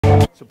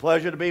It's a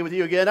pleasure to be with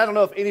you again. I don't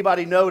know if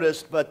anybody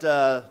noticed, but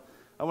I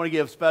want to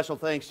give special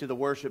thanks to the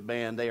worship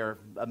band. They are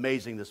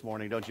amazing this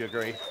morning, don't you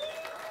agree?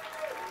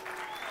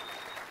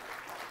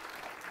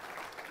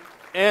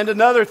 And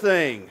another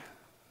thing,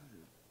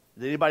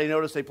 did anybody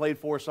notice they played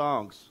 4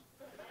 songs?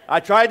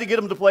 I tried to get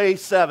them to play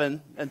 7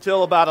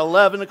 until about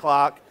 11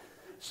 o'clock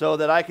so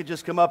that I could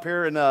just come up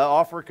here and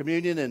offer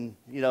communion and,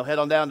 head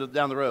on down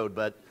the road,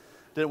 but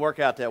it didn't work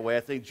out that way.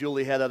 I think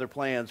Julie had other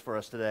plans for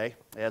us today,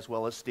 as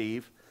well as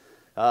Steve.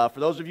 For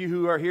those of you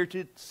who are here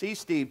to see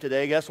Steve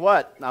today, guess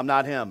what? I'm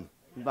not him.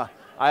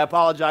 I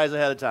apologize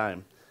ahead of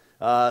time.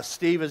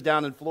 Steve is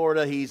down in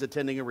Florida. He's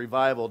attending a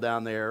revival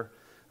down there.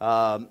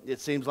 It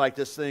seems like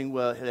this thing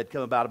had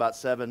come about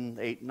 7,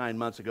 8, 9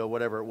 months ago,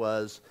 whatever it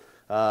was.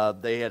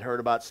 They had heard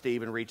about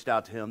Steve and reached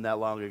out to him that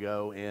long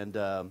ago.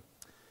 And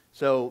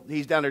so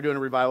he's down there doing a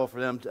revival for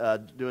them,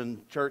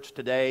 doing church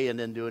today and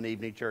then doing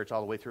evening church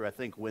all the way through, I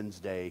think,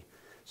 Wednesday.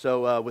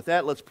 So with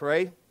that, let's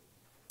pray.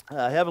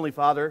 Heavenly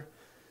Father,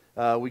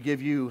 we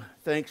give you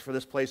thanks for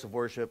this place of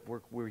worship.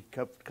 We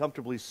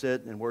comfortably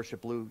sit and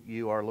worship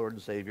you, our Lord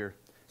and Savior,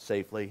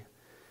 safely.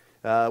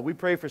 We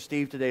pray for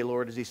Steve today,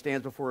 Lord, as he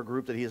stands before a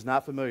group that he is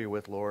not familiar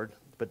with, Lord,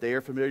 but they are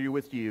familiar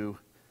with you.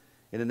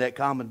 And in that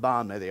common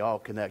bond, may they all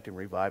connect and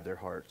revive their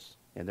hearts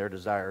and their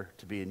desire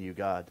to be in you,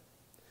 God.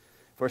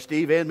 For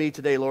Steve and me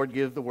today, Lord,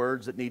 give the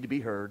words that need to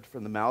be heard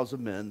from the mouths of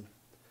men,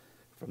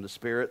 from the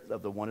Spirit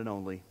of the one and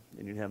only.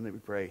 In your name we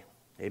pray.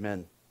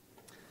 Amen.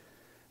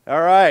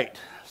 All right,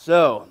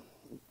 so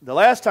the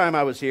last time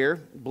I was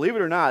here, believe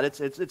it or not,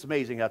 it's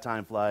amazing how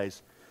time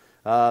flies.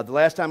 The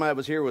last time I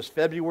was here was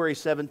February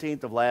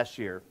 17th of last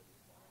year,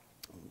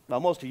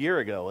 almost a year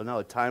ago. And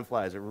now time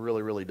flies, it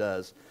really, really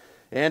does.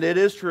 And it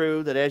is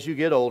true that as you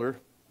get older,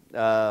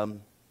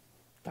 time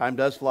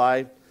does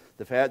fly.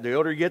 The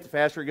older you get, the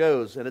faster it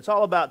goes. And it's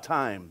all about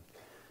time.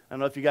 I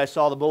don't know if you guys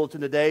saw the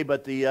bulletin today,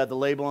 but the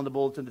label on the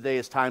bulletin today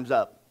is Time's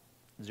Up,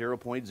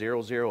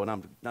 0.00. And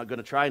I'm not going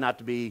to try not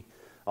to be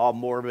all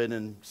morbid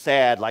and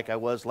sad like I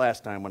was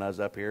last time when I was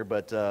up here,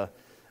 but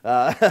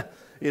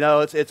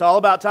it's all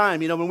about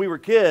time. When we were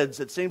kids,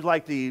 it seemed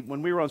like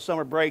when we were on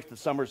summer break, the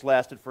summers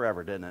lasted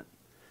forever, didn't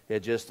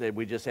it?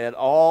 We just had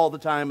all the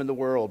time in the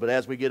world. But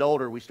as we get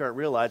older, we start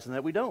realizing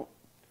that we don't.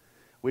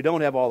 We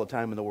don't have all the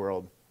time in the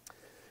world.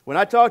 When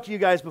I talked to you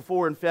guys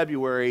before in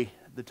February,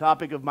 the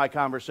topic of my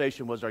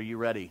conversation was, are you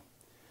ready?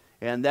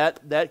 And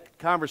that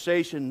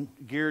conversation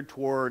geared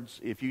towards,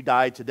 if you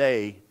died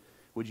today,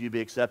 would you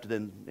be accepted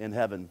in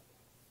heaven?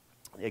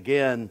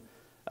 Again,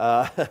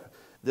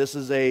 this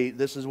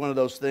is one of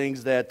those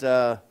things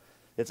that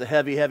it's a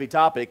heavy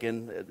topic,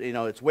 and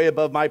it's way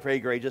above my pay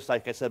grade, just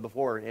like I said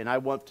before. And I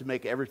want to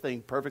make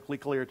everything perfectly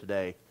clear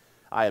today.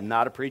 I am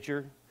not a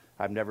preacher.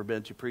 I've never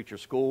been to preacher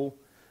school,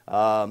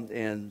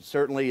 and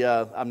certainly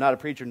I'm not a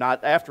preacher.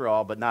 Not after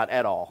all, but not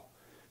at all.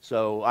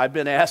 So I've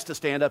been asked to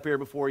stand up here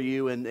before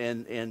you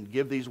and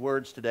give these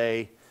words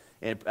today.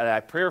 And I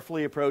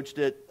prayerfully approached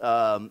it.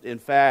 In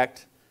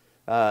fact,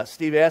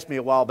 Steve asked me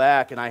a while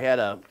back, and I had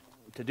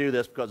to do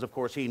this because, of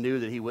course, he knew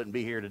that he wouldn't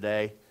be here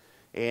today.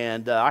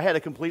 And I had a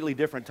completely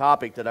different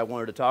topic that I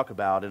wanted to talk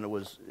about, and it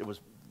was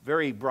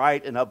very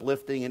bright and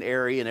uplifting and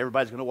airy, and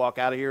everybody's going to walk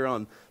out of here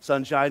on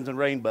sunshines and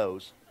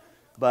rainbows.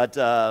 But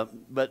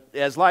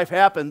as life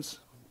happens,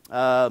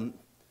 I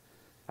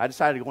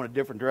decided to go in a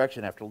different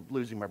direction after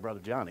losing my brother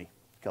Johnny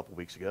a couple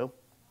weeks ago.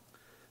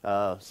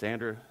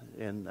 Sandra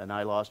and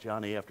I lost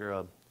Johnny after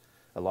a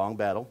long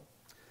battle.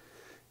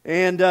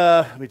 And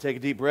let me take a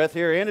deep breath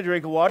here and a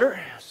drink of water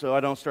so I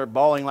don't start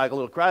bawling like a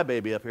little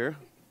crybaby up here.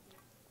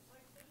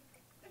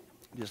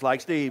 Just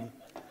like Steve.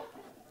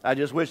 I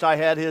just wish I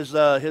had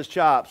his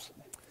chops.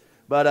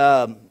 But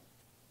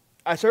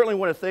I certainly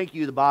want to thank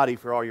you, the body,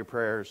 for all your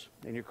prayers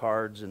and your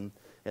cards and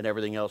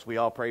everything else. We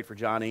all prayed for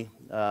Johnny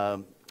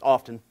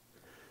often.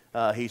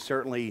 He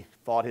certainly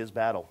fought his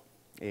battle.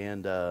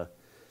 And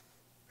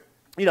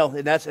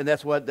and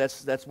that's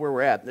where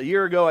we're at. A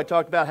year ago, I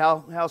talked about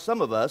how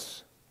some of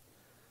us,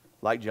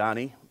 like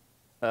Johnny,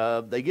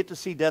 they get to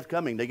see death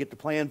coming. They get to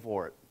plan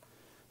for it.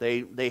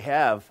 They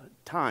have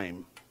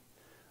time.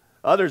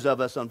 Others of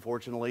us,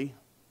 unfortunately,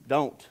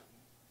 don't.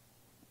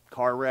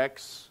 Car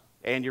wrecks,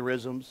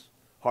 aneurysms,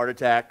 heart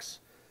attacks,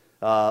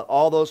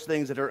 all those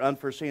things that are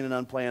unforeseen and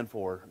unplanned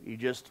for. You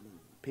just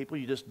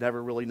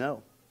never really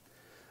know.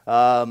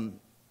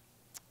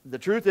 The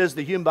truth is,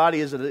 the human body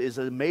is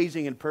an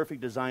amazing and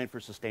perfect design for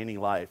sustaining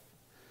life.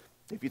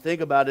 If you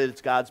think about it,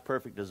 it's God's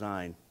perfect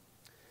design.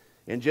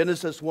 In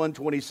Genesis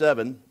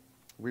 1:27,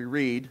 we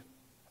read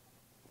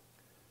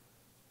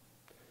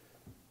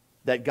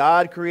that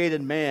God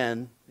created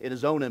man in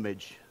his own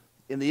image.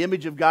 In the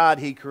image of God,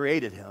 he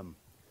created him.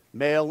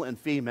 Male and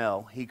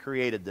female, he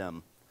created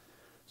them.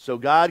 So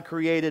God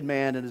created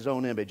man in his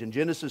own image. In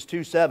Genesis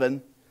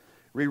 2:7,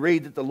 we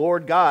read that the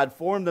Lord God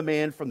formed the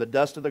man from the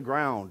dust of the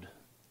ground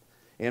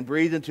and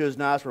breathed into his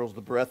nostrils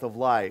the breath of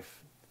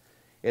life.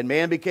 And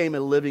man became a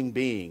living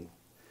being.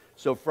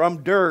 So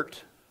from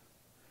dirt,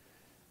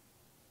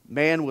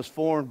 man was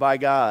formed by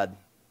God,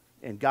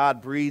 and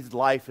God breathed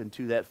life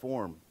into that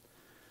form.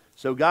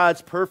 So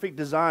God's perfect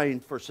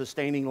design for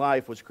sustaining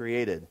life was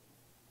created.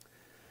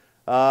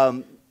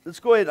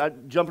 Let's go ahead.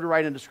 I'm jumping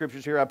right into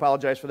scriptures here. I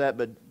apologize for that,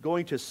 but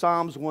going to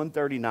Psalms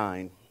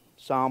 139.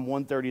 Psalm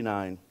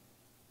 139.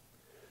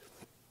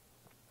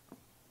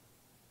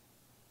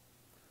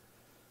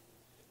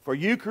 For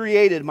you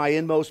created my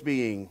inmost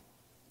being.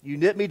 You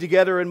knit me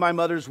together in my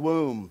mother's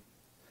womb.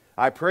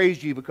 I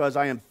praise you because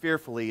I am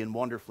fearfully and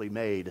wonderfully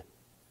made.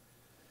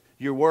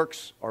 Your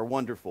works are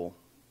wonderful.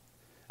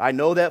 I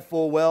know that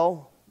full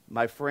well.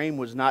 My frame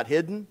was not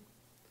hidden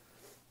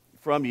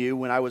from you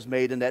when I was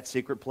made in that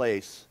secret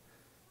place.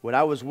 When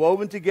I was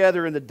woven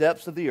together in the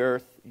depths of the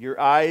earth, your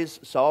eyes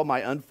saw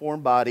my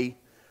unformed body.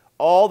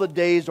 All the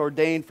days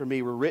ordained for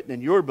me were written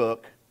in your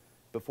book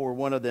before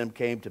one of them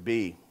came to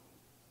be.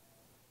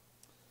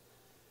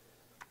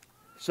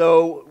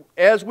 So,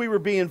 as we were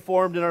being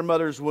formed in our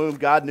mother's womb,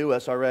 God knew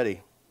us already.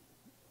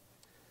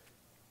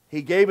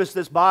 He gave us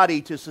this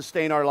body to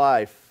sustain our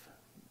life.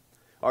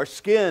 Our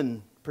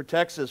skin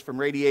protects us from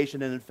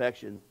radiation and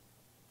infection.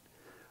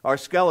 Our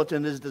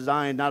skeleton is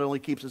designed, not only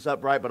keeps us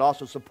upright, but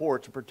also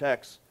supports and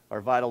protects our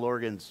vital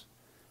organs.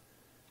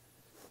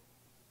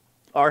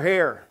 Our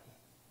hair,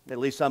 at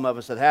least some of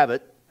us that have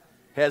it,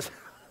 has,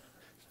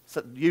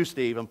 you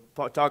Steve, I'm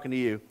talking to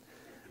you.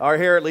 Our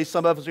hair, at least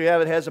some of us who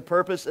have it, has a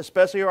purpose,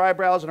 especially our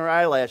eyebrows and our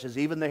eyelashes,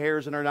 even the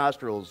hairs in our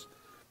nostrils.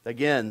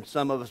 Again,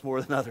 some of us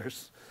more than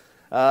others.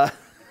 And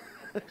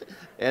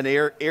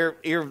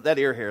that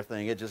ear hair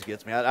thing, it just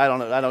gets me. I don't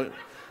know.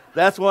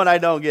 That's one I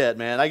don't get,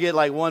 man. I get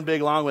like one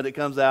big long one that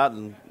comes out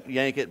and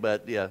yank it,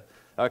 but yeah.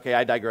 Okay,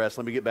 I digress.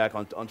 Let me get back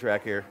on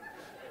track here.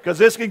 Because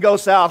this can go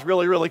south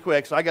really, really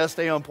quick, so I got to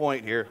stay on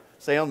point here.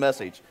 Stay on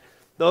message.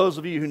 Those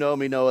of you who know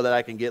me know that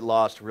I can get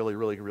lost really,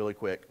 really, really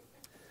quick.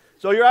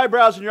 So your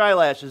eyebrows and your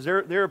eyelashes,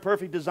 they're a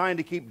perfect design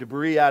to keep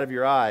debris out of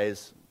your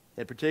eyes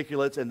and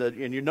particulates,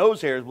 and your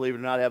nose hairs, believe it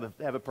or not,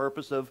 have a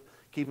purpose of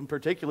keeping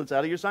particulates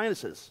out of your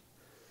sinuses.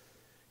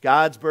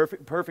 God's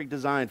perfect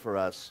design for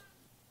us.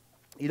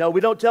 You know,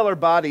 we don't tell our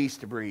bodies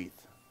to breathe.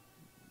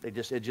 It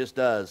just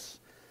does.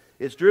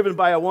 It's driven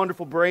by a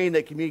wonderful brain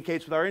that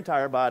communicates with our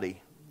entire body.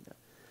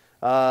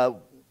 Have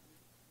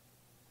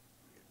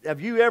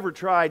you ever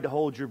tried to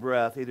hold your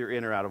breath either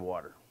in or out of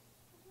water?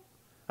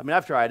 I mean,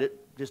 I've tried it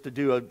just to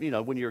do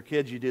when you're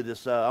kids, you do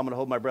this, I'm going to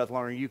hold my breath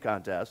longer than you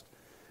contest.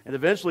 And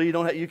eventually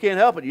you can't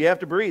help it. You have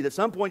to breathe. At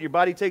some point, your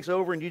body takes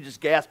over and you just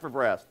gasp for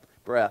breath.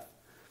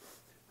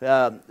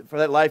 For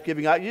that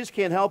life-giving, you just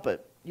can't help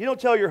it. You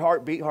don't tell your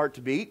heart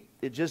to beat.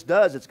 It just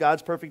does. It's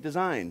God's perfect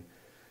design.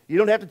 You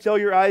don't have to tell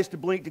your eyes to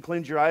blink to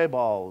cleanse your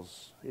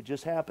eyeballs. It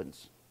just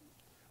happens.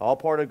 All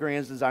part of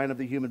God's design of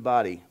the human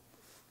body.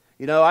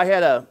 You know, I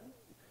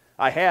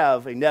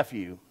have a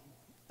nephew,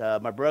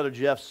 my brother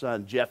Jeff's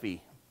son,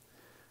 Jeffy.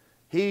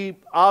 He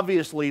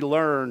obviously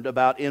learned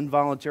about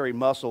involuntary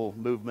muscle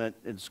movement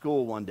in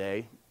school one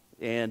day,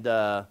 and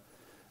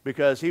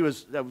because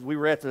we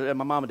were at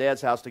my mom and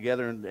dad's house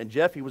together, and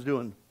Jeffy was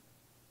doing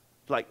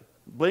like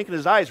blinking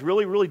his eyes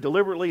really, really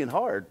deliberately and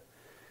hard.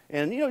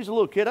 And, he's a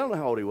little kid. I don't know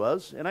how old he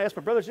was. And I asked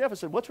my brother Jeff, I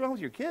said, what's wrong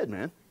with your kid,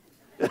 man?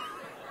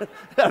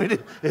 I mean,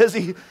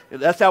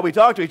 that's how we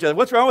talk to each other.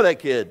 What's wrong with that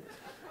kid?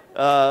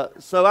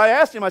 So I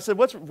asked him, I said,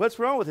 what's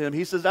wrong with him?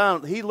 He says,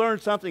 he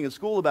learned something in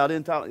school about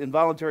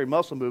involuntary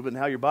muscle movement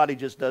and how your body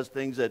just does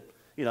things that,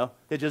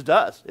 it just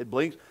does. It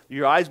blinks.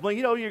 Your eyes blink.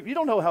 You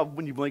don't know how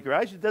when you blink your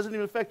eyes, it doesn't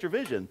even affect your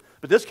vision.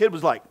 But this kid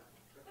was like,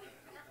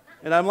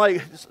 and I'm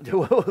like,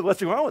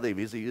 what's wrong with him?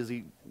 Is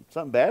he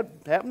something bad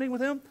happening with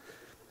him?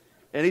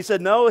 And he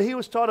said, no, he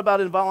was taught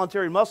about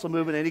involuntary muscle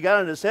movement, and he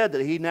got in his head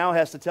that he now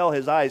has to tell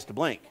his eyes to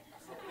blink.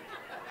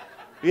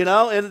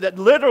 And that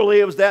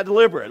literally it was that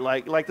deliberate,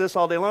 like this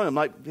all day long. I'm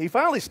like, he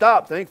finally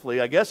stopped, thankfully.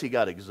 I guess he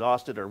got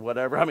exhausted or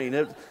whatever. I mean,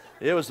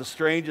 it was the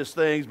strangest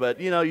things, but,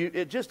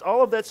 it just,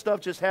 all of that stuff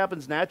just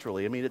happens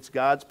naturally. I mean, it's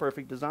God's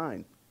perfect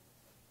design.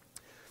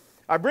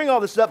 I bring all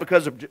this up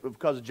because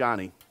of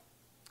Johnny.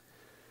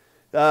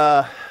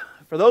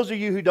 For those of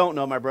you who don't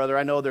know my brother,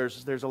 I know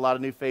there's a lot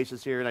of new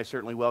faces here, and I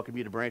certainly welcome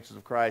you to Branches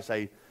of Christ.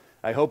 I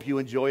hope you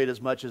enjoy it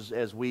as much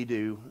as we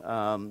do,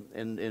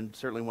 and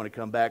certainly want to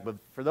come back. But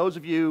for those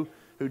of you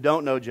who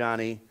don't know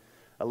Johnny,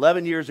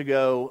 11 years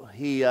ago,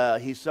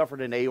 he suffered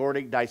an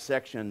aortic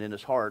dissection in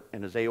his heart,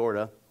 in his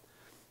aorta.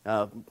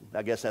 I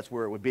guess that's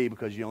where it would be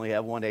because you only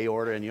have one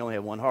aorta and you only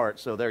have one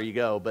heart, so there you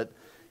go. But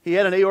he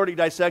had an aortic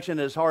dissection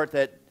in his heart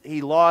that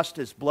he lost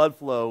his blood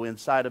flow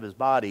inside of his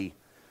body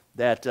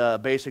that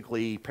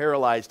basically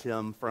paralyzed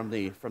him from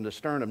the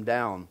sternum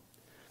down.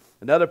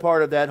 Another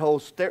part of that whole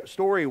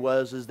story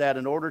is that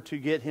in order to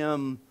get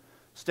him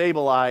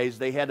stabilized,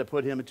 they had to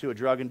put him into a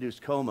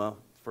drug-induced coma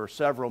for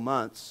several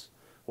months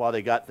while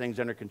they got things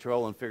under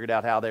control and figured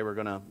out how they were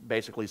going to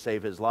basically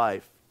save his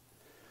life.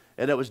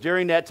 And it was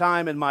during that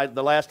time,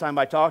 the last time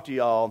I talked to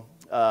y'all,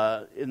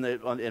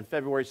 in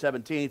February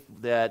 17th,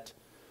 that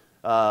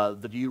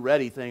the "You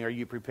Ready" thing, "Are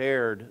you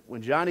prepared?"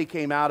 When Johnny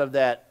came out of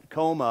that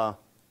coma,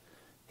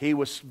 he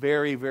was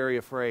very, very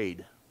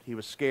afraid. He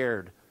was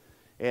scared.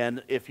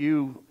 And if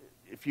you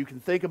if you can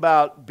think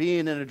about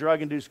being in a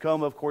drug-induced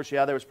coma, of course,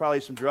 yeah, there was probably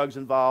some drugs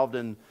involved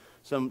and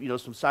some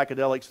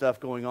psychedelic stuff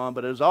going on,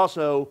 but it was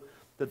also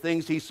the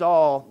things he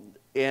saw.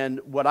 And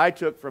what I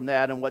took from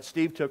that and what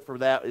Steve took from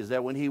that is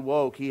that when he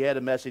woke, he had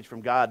a message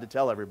from God to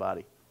tell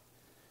everybody.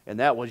 And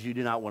that was, you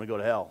do not want to go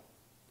to hell.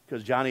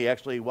 Because Johnny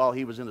actually, while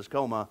he was in this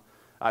coma,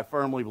 I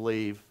firmly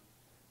believe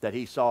that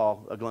he saw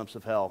a glimpse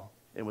of hell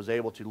and was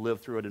able to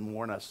live through it and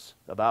warn us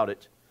about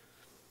it.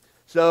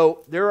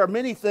 So there are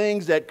many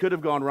things that could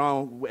have gone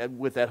wrong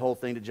with that whole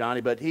thing to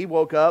Johnny, but he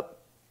woke up.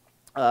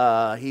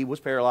 He was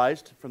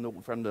paralyzed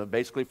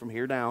basically from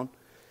here down,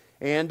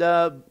 and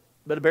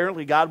but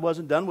apparently God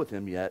wasn't done with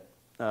him yet.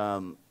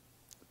 The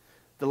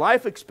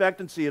life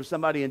expectancy of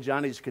somebody in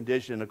Johnny's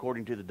condition,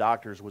 according to the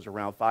doctors, was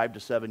around 5 to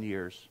 7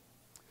 years.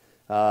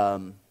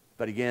 But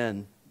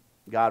again,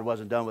 God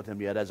wasn't done with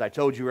him yet. As I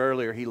told you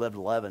earlier, he lived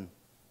 11.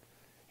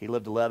 He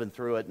lived 11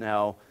 through it.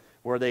 Now,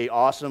 were they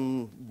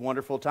awesome,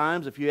 wonderful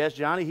times? If you asked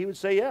Johnny, he would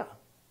say, yeah.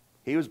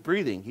 He was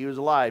breathing. He was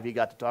alive. He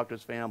got to talk to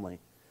his family.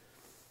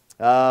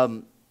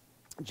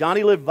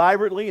 Johnny lived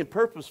vibrantly and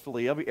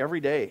purposefully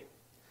every day.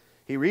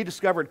 He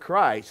rediscovered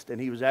Christ,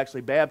 and he was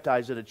actually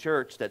baptized in a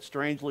church that,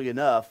 strangely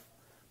enough,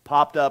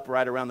 popped up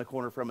right around the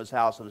corner from his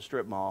house in a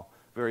strip mall,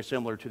 very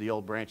similar to the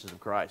old Branches of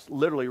Christ,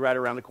 literally right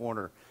around the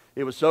corner.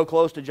 It was so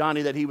close to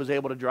Johnny that he was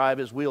able to drive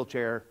his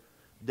wheelchair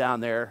down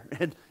there,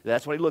 and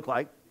that's what he looked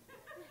like,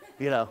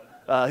 his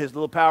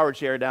little power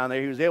chair down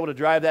there. He was able to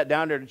drive that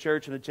down there to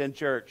church and attend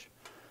church.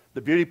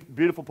 The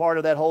beautiful part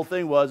of that whole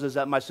thing is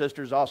that my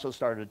sisters also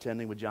started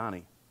attending with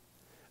Johnny.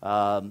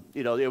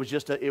 It was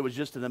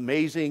just an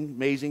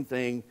amazing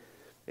thing,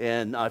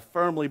 and I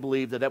firmly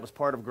believe that was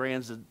part of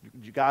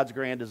God's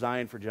grand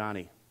design for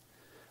Johnny.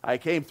 I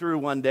came through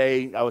one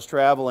day. I was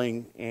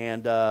traveling,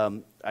 and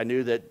I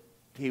knew that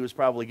he was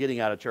probably getting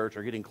out of church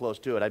or getting close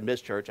to it. I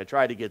missed church. I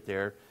tried to get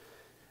there,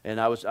 and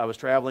I was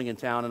traveling in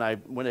town, and I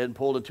went ahead and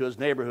pulled into his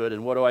neighborhood.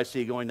 And what do I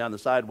see going down the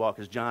sidewalk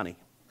is Johnny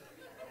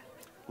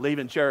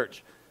leaving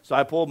church. So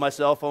I pulled my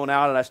cell phone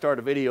out and I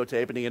started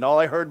videotaping, and all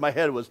I heard in my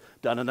head was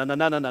the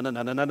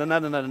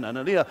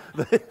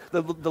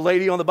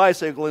lady on the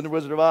bicycle in The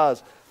Wizard of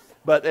Oz.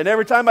 And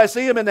every time I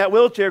see him in that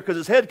wheelchair, because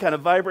his head kind of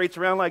vibrates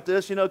around like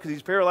this, because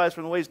he's paralyzed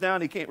from the waist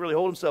down, he can't really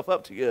hold himself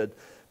up too good.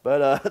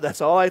 But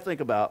that's all I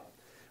think about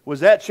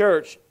was that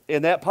church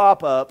and that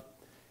pop-up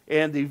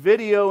and the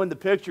video and the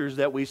pictures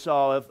that we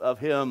saw of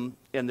him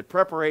and the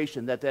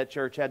preparation that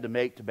church had to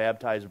make to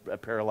baptize a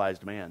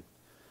paralyzed man.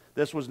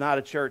 This was not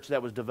a church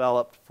that was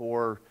developed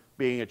for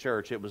being a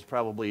church. It was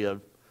probably a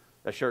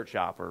shirt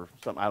shop or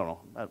something. I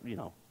don't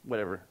know,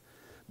 whatever.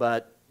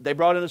 But they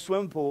brought in a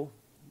swimming pool.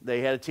 They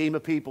had a team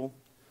of people,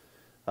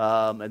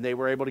 and they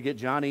were able to get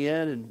Johnny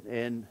in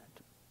and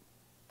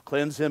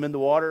cleanse him in the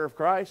water of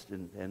Christ,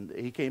 and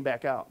he came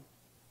back out,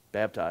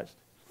 baptized.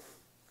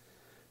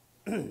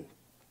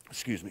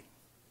 Excuse me.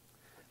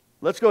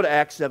 Let's go to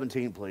Acts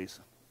 17,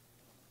 please.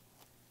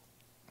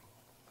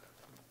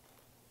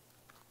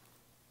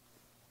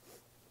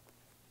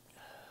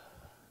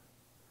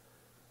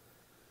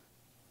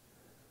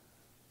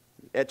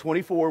 At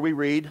 24, we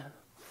read,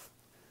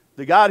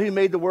 "The God who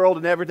made the world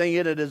and everything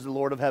in it is the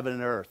Lord of heaven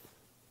and earth,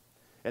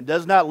 and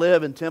does not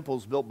live in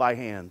temples built by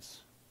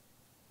hands.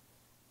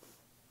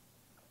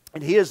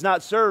 And he is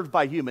not served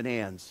by human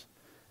hands,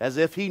 as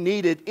if he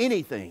needed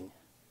anything,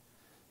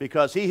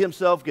 because he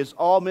himself gives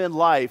all men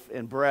life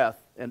and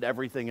breath and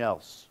everything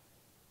else.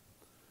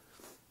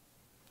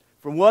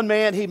 From one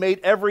man he made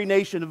every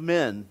nation of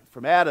men.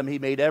 From Adam he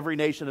made every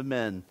nation of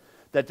men,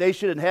 that they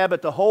should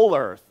inhabit the whole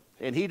earth.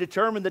 And he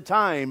determined the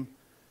time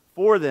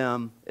for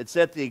them and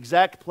set the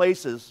exact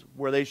places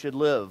where they should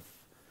live."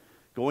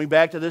 Going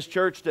back to this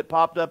church that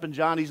popped up in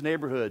Johnny's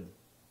neighborhood.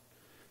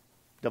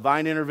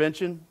 Divine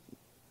intervention?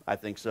 I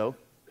think so.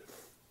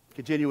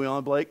 Continuing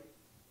on,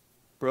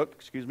 Brooke,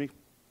 excuse me.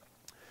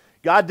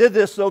 God did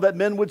this so that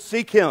men would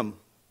seek him.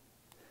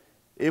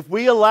 If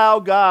we allow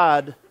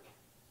God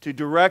to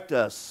direct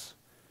us,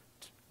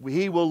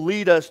 he will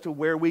lead us to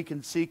where we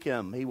can seek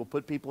him. He will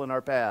put people in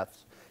our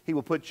paths. He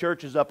will put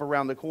churches up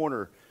around the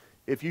corner.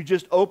 If you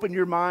just open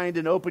your mind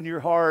and open your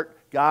heart,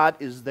 God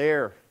is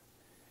there.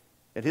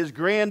 And his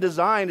grand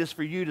design is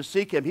for you to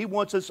seek him. He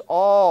wants us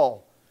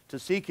all to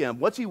seek him.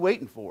 What's he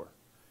waiting for?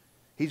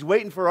 He's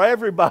waiting for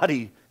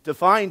everybody to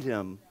find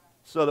him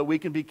so that we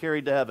can be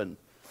carried to heaven.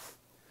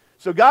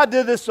 So God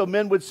did this so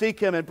men would seek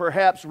him and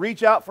perhaps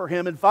reach out for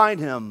him and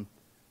find him,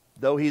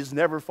 though he's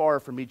never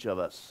far from each of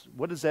us.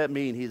 What does that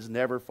mean? He's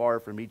never far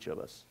from each of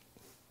us.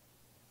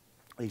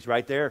 He's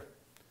right there.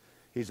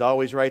 He's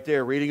always right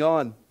there. Reading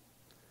on.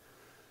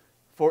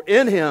 "For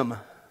in him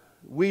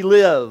we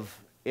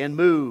live and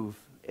move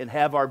and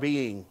have our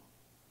being."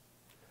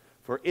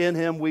 For in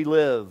him we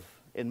live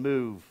and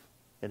move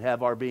and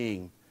have our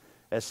being.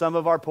 As some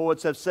of our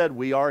poets have said,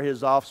 we are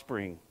his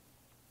offspring.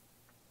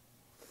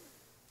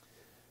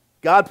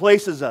 God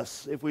places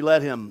us if we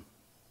let him.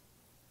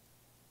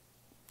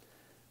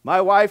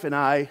 My wife and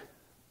I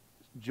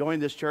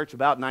joined this church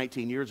about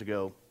 19 years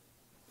ago.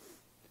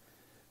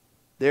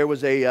 There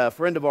was a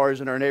friend of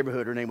ours in our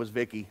neighborhood. Her name was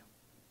Vicki.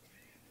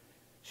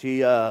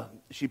 She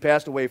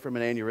passed away from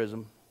an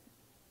aneurysm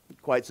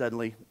quite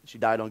suddenly. She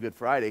died on Good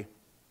Friday.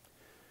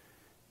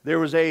 There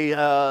was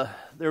a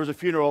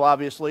funeral,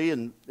 obviously,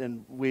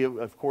 and we,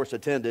 of course,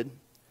 attended.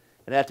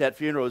 And at that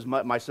funeral was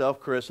myself,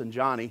 Chris, and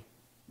Johnny,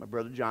 my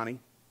brother Johnny.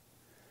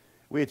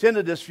 We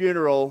attended this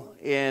funeral,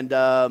 and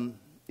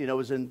it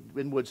was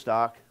in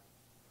Woodstock.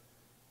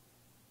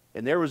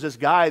 And there was this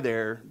guy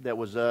there that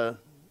was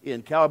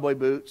in cowboy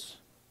boots,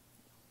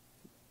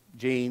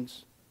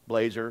 jeans,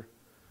 blazer,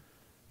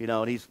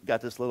 and he's got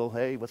this little,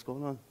 hey, what's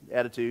going on,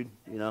 attitude,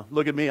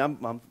 look at me,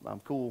 I'm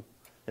cool.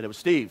 And it was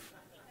Steve.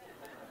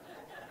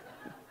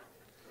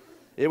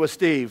 It was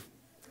Steve.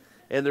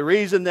 And the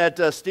reason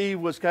that Steve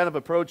was kind of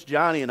approached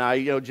Johnny and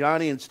I,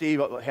 Johnny and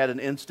Steve had an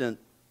instant,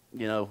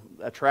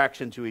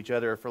 attraction to each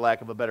other, for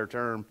lack of a better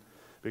term,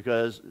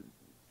 because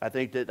I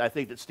think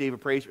that Steve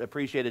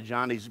appreciated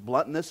Johnny's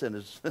bluntness and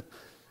his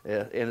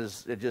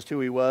and just who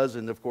he was,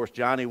 and of course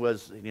Johnny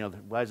was,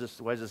 why is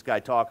this guy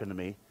talking to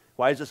me?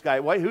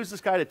 Who's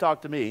this guy to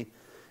talk to me?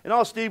 And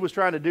all Steve was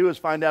trying to do is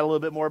find out a little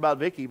bit more about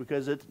Vicky,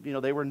 because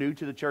they were new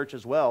to the church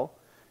as well.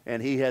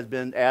 And he had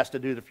been asked to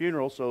do the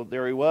funeral, so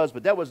there he was.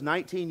 But that was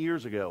 19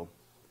 years ago.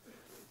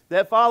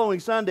 That following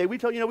Sunday, we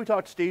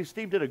talked to Steve.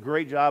 Steve did a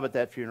great job at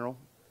that funeral.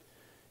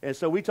 And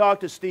so we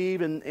talked to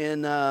Steve, and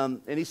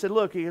he said,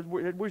 look,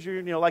 where's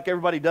your, like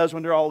everybody does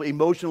when they're all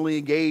emotionally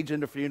engaged in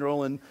the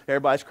funeral, and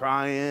everybody's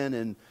crying,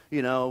 and,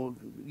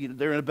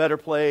 they're in a better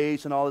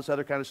place, and all this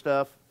other kind of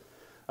stuff.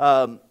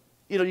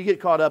 You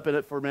get caught up in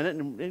it for a minute,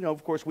 and,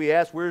 of course, we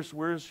asked,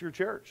 where's your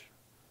church?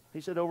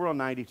 He said, over on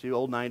 92,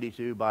 old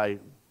 92 by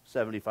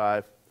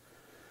 75.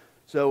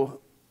 So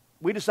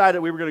we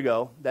decided we were going to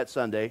go that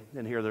Sunday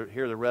and hear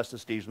the rest of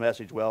Steve's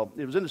message. Well,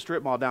 it was in the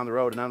strip mall down the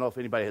road, and I don't know if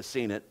anybody has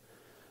seen it,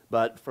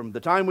 but from the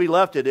time we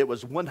left it, it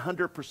was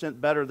 100%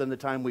 better than the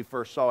time we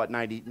first saw it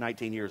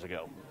 19 years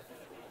ago.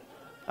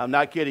 I'm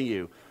not kidding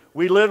you.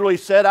 We literally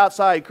sat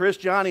outside, Chris,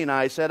 Johnny, and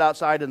I sat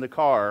outside in the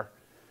car,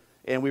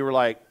 and we were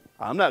like,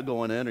 I'm not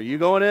going in. Are you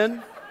going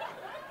in?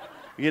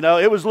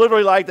 It was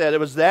literally like that. It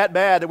was that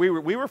bad that we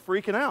were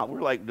freaking out. We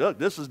were like, look,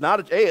 this is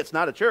it's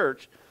not a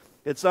church.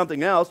 It's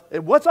something else.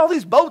 And what's all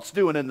these boats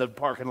doing in the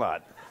parking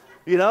lot?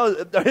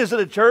 Is it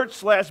a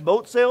church /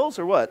 boat sales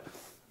or what?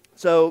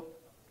 So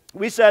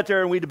we sat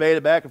there and we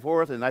debated back and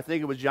forth, and I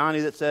think it was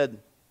Johnny that said,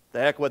 the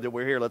heck with it,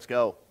 we're here, let's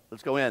go.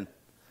 Let's go in.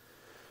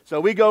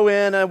 So we go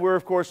in, and we're,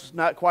 of course,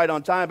 not quite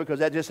on time because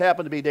that just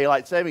happened to be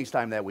daylight savings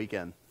time that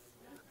weekend.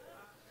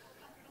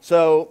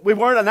 So we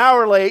weren't an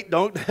hour late.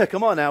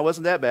 Come on now, it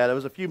wasn't that bad. It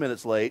was a few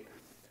minutes late.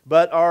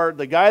 But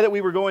the guy that we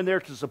were going there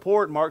to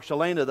support, Mark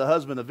Shalana, the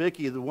husband of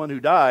Vicky, the one who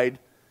died,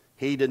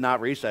 he did not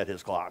reset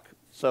his clock.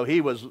 So he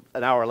was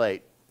an hour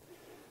late.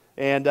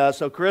 And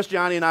so Chris,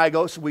 Johnny, and I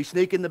so we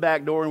sneak in the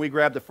back door, and we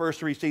grab the first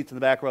 3 seats in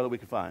the back row that we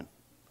could find.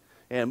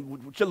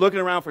 And we're looking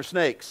around for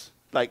snakes.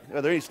 Like,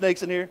 are there any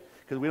snakes in here?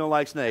 Because we don't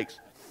like snakes.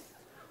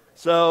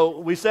 So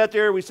we sat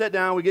there, we sat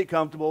down, we get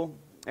comfortable.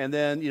 And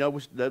then,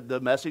 the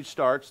message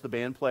starts, the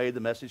band played, the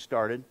message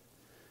started.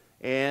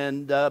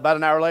 And about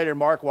an hour later,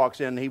 Mark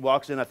walks in. He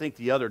walks in, I think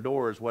the other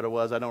door is what it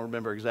was. I don't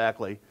remember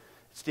exactly.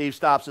 Steve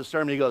stops his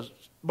sermon. He goes,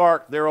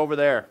 Mark, they're over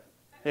there.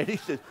 And he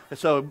said,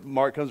 so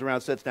Mark comes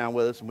around, sits down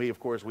with us, and we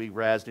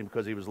razzed him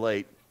because he was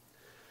late.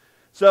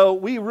 So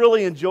we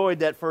really enjoyed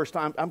that first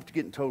time. I'm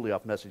getting totally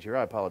off message here.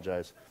 I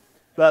apologize.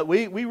 But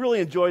we really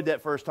enjoyed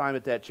that first time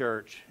at that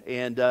church.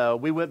 And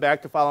we went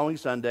back the following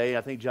Sunday.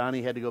 I think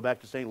Johnny had to go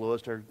back to St.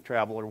 Louis to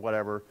travel or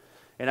whatever.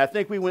 And I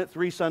think we went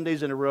 3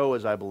 Sundays in a row,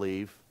 as I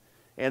believe.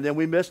 And then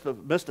we missed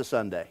a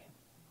Sunday.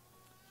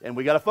 And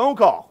we got a phone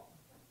call.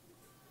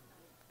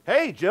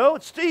 Hey, Joe,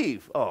 it's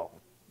Steve. Oh,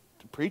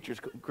 the preachers,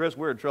 Chris,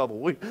 we're in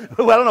trouble. I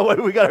don't know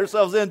what we got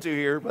ourselves into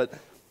here.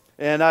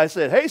 And I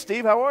said, hey,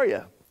 Steve, how are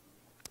you?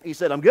 He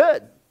said, I'm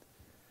good.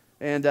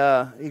 And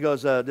he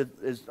goes,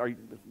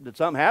 did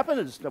something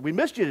happen? We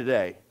missed you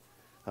today.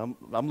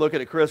 I'm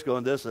looking at Chris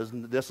going, this is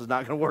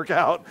not going to work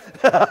out.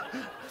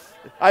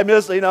 I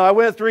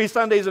went 3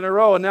 Sundays in a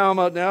row, and now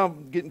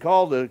I'm getting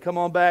called to come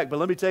on back. But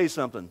let me tell you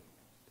something.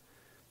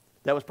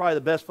 That was probably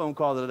the best phone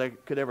call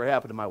that could ever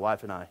happen to my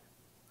wife and I.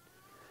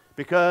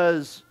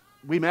 Because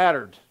we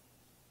mattered.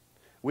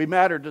 We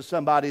mattered to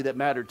somebody that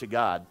mattered to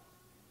God.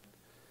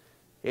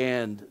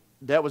 And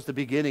that was the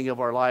beginning of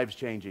our lives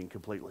changing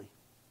completely.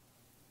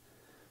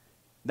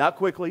 Not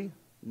quickly,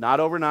 not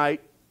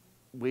overnight.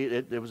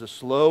 It was a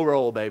slow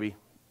roll, baby.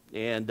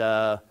 And,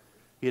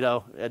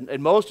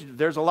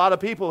 there's a lot of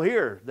people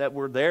here that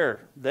were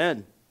there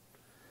then.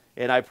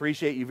 And I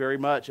appreciate you very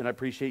much, and I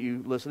appreciate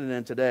you listening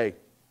in today.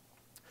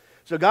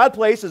 So God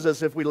places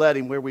us, if we let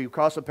Him, where we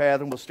cross a path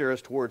and will steer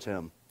us towards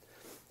Him.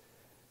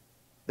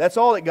 That's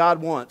all that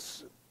God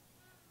wants.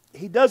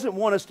 He doesn't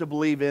want us to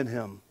believe in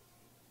Him.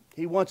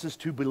 He wants us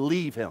to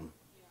believe Him.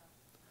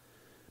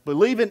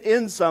 Believing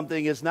in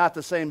something is not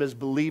the same as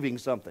believing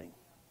something,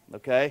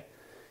 okay?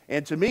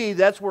 And to me,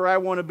 that's where I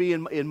want to be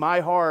in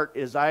my heart,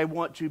 is I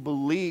want to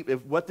believe,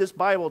 if what this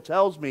Bible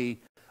tells me,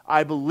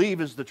 I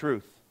believe is the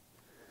truth.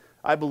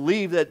 I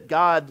believe that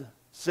God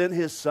sent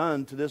His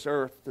Son to this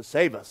earth to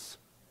save us.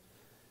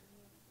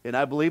 And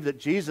I believe that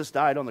Jesus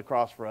died on the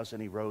cross for us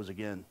and he rose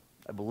again.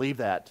 I believe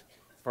that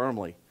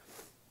firmly.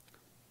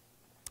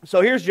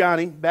 So here's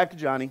Johnny. Back to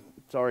Johnny.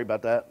 Sorry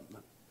about that.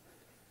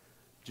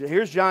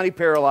 Here's Johnny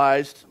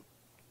paralyzed.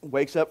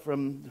 Wakes up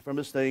from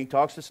his thing.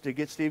 Talks to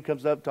Steve,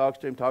 comes up, talks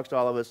to him, talks to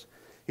all of us.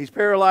 He's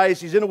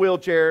paralyzed. He's in a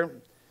wheelchair.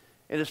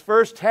 And his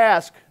first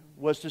task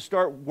was to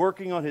start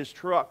working on his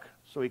truck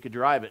so he could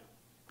drive it.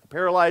 A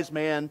paralyzed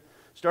man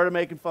started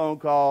making phone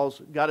calls,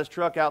 got his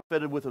truck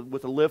outfitted with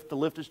a lift to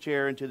lift his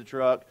chair into the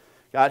truck,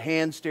 got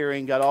hand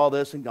steering, got all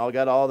this and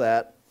got all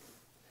that.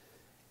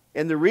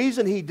 And the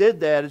reason he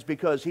did that is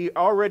because he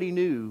already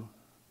knew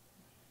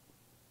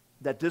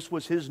that this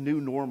was his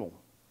new normal.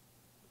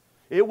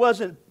 It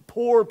wasn't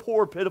poor,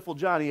 pitiful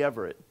Johnny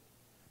Everett,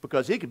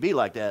 because he could be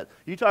like that.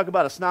 You talk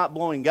about a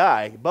snot-blowing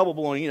guy,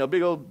 bubble-blowing,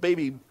 big old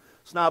baby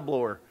snot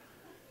blower.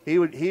 He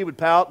would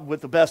pout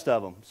with the best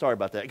of them. Sorry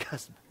about that,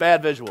 guys.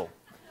 Bad visual.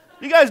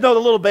 You guys know the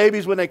little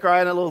babies when they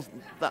cry in a little,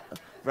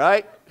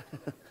 right?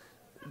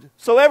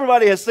 So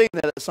everybody has seen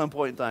that at some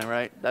point in time,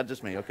 right? Not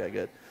just me. Okay,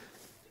 good.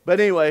 But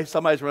anyway,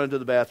 somebody's running to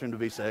the bathroom to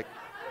be sick.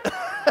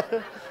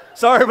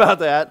 Sorry about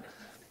that.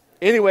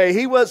 Anyway,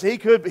 he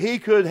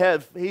could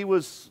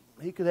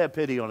have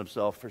pity on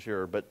himself for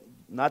sure, but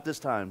not this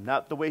time.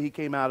 Not the way he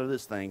came out of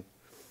this thing.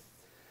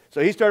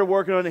 So he started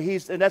working on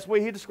it, and that's the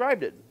way he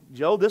described it.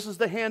 Joe, this is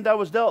the hand I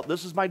was dealt.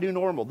 This is my new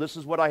normal. This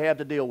is what I have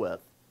to deal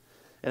with.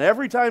 And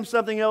every time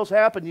something else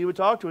happened, you would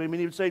talk to him,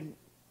 and he would say,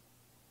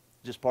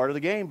 just part of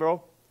the game,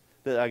 bro.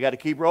 I got to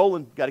keep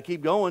rolling. Got to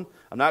keep going.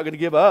 I'm not going to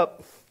give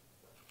up.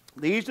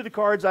 These are the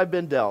cards I've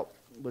been dealt,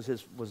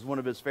 was one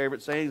of his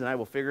favorite sayings, and I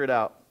will figure it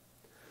out.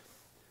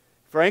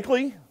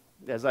 Frankly,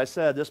 as I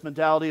said, this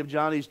mentality of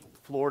Johnny's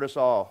floored us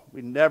all.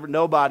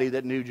 Nobody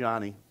that knew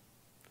Johnny,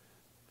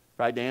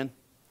 right, Dan?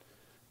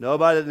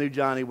 Nobody that knew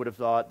Johnny would have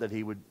thought that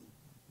he would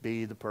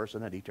be the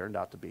person that he turned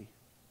out to be.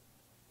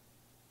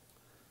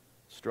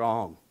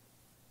 Strong.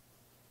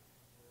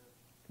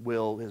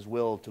 His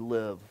will to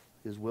live,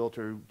 his will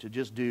to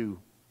just do,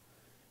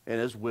 and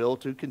his will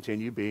to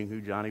continue being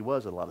who Johnny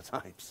was a lot of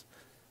times,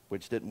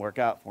 which didn't work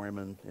out for him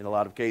in a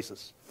lot of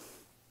cases.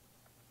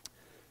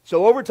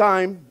 So over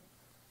time,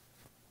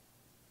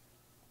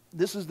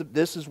 this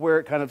is where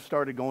it kind of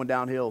started going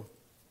downhill.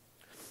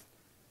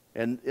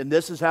 And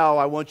this is how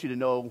I want you to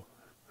know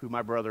who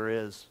my brother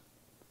is.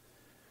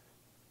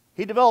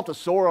 He developed a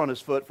sore on his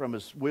foot from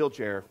his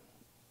wheelchair,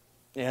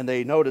 and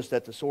they noticed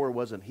that the sore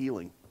wasn't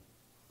healing.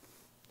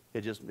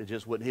 It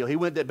just wouldn't heal. He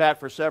went back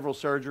for several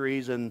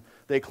surgeries, and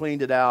they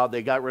cleaned it out.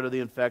 They got rid of the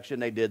infection.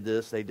 They did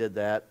this. They did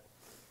that.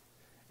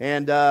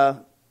 And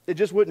it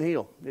just wouldn't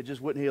heal. It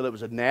just wouldn't heal. It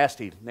was a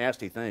nasty,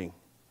 nasty thing.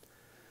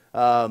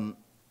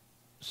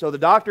 So the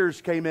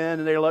doctors came in,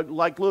 and they were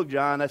like, look,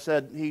 John, I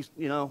said,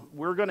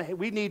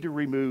 we need to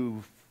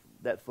remove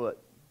that foot.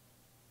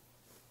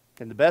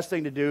 And the best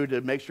thing to do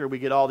to make sure we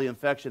get all the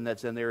infection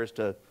that's in there is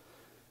to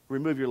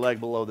remove your leg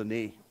below the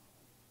knee.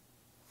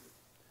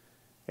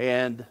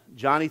 And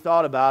Johnny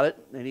thought about it,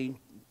 and he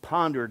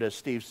pondered, as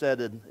Steve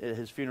said at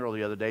his funeral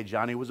the other day.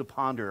 Johnny was a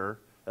ponderer,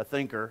 a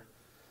thinker.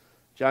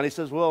 Johnny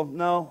says, well,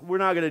 no, we're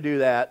not going to do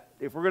that.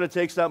 If we're going to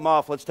take something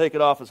off, let's take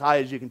it off as high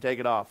as you can take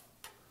it off.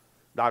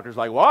 Doctor's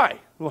like, why?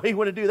 Well, you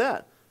want to do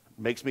that?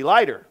 It makes me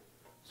lighter.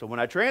 So when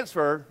I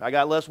transfer, I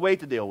got less weight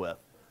to deal with.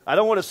 I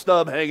don't want a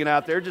stub hanging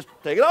out there. Just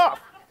take it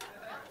off.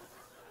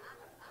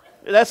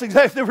 That's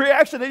exactly the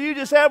reaction that you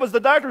just had, was the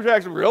doctor's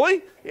reaction.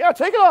 Really? Yeah,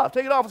 take it off.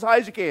 Take it off as high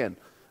as you can.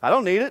 I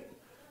don't need it,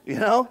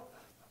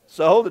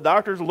 So the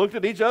doctors looked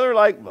at each other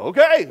like,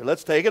 okay,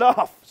 let's take it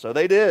off. So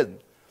they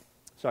did.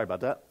 Sorry about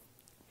that.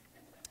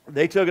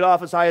 They took it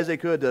off as high as they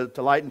could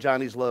to lighten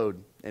Johnny's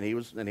load, and he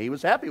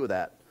was happy with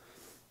that.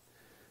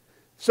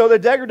 So the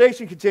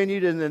degradation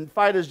continued, and then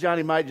fight as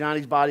Johnny might,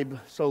 Johnny's body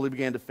slowly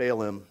began to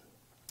fail him.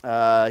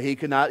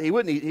 He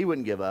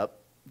wouldn't give up.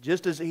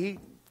 Just as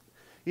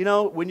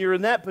when you're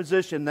in that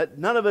position, that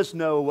none of us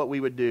know what we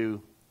would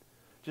do.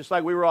 Just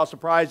like we were all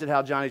surprised at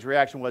how Johnny's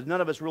reaction was,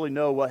 none of us really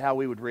know how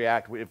we would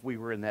react if we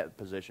were in that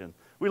position.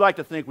 We like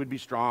to think we'd be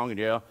strong,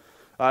 and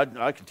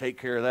I can take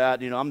care of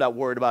that. I'm not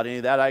worried about any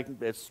of that.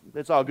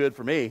 It's all good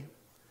for me.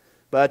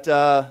 But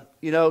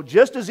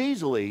just as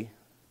easily,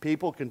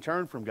 people can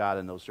turn from God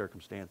in those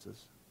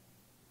circumstances.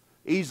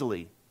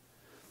 Easily.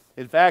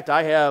 In fact,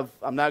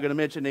 I'm not going to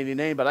mention any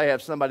name, but I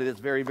have somebody that's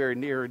very, very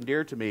near and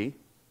dear to me.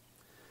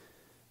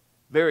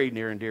 Very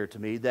near and dear to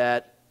me,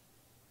 that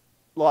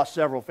lost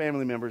several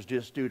family members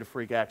just due to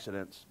freak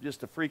accidents.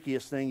 Just the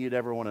freakiest thing you'd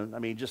ever want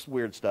to, just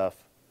weird stuff.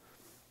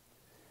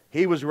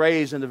 He was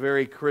raised in a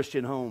very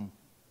Christian home.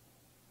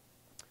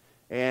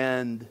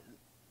 And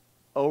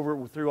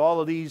through all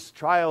of these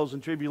trials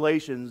and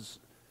tribulations,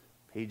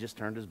 he just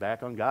turned his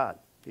back on God.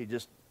 He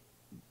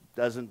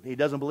doesn't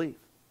believe.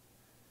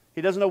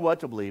 He doesn't know what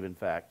to believe, in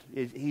fact.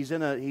 He's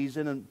in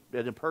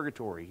a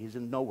purgatory. He's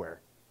in nowhere.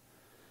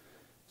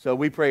 So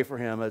we pray for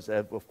him,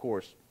 of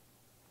course.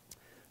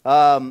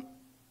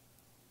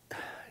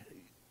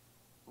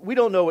 We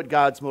don't know what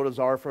God's motives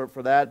are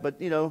for that, but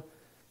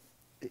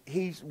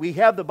we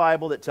have the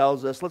Bible that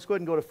tells us. Let's go ahead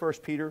and go to 1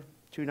 Peter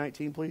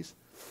 2:19, please.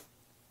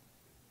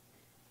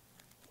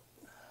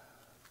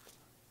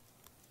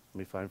 Let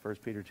me find 1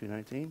 Peter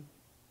 2:19.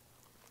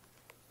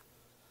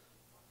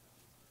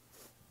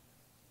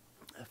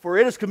 For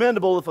it is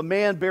commendable if a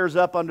man bears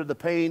up under the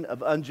pain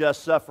of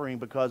unjust suffering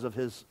because of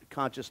his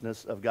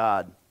consciousness of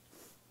God.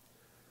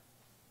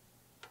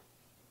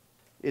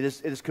 It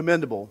is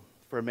commendable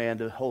for a man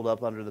to hold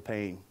up under the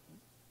pain.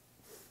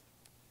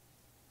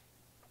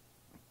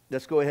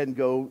 Let's go ahead and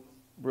go,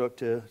 Brooke,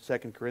 to 2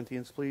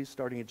 Corinthians, please,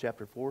 starting in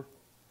chapter 4.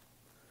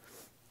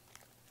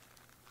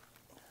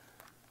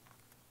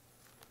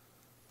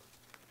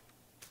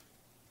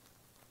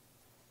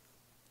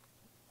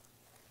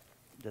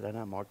 Did I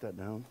not mark that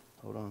down?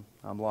 Hold on.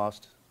 I'm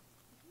lost.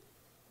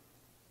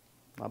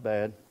 My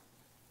bad.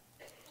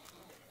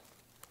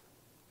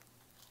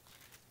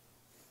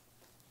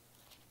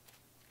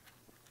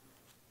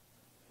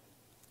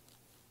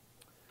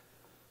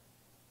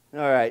 All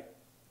right.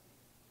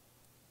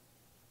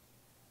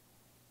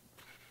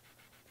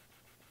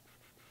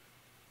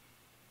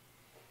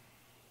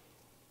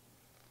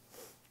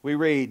 We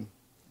read,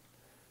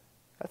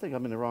 I think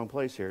I'm in the wrong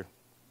place here.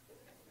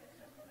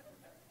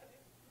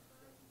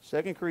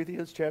 2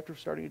 Corinthians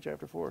starting in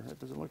chapter 4. That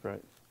doesn't look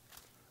right.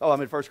 Oh,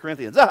 I'm in 1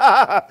 Corinthians.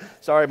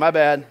 Sorry, my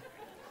bad.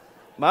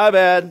 My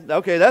bad.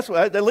 Okay, that's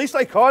what, at least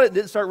I caught it.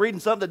 Didn't start reading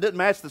something that didn't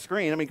match the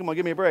screen. I mean, come on,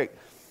 give me a break.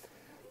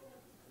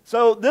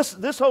 So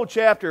this whole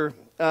chapter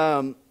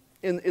in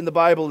the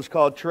Bible is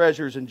called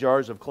Treasures in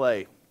Jars of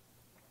Clay.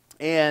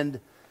 And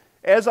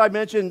as I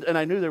mentioned, and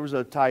I knew there was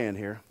a tie-in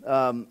here,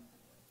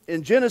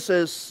 in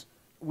Genesis,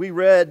 we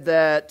read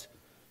that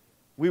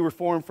we were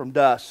formed from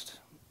dust.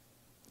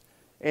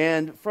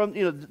 And from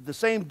the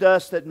same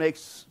dust that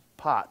makes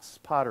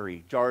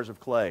pottery, jars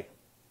of clay.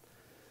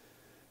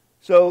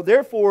 So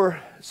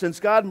therefore, since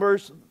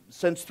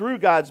through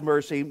God's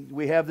mercy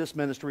we have this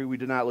ministry, we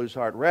do not lose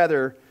heart.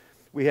 Rather,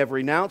 we have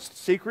renounced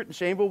secret and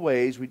shameful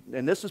ways.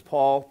 And this is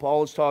Paul.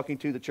 Paul is talking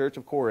to the church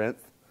of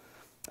Corinth.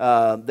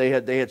 They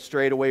had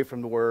strayed away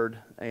from the word,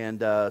 and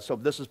so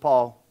this is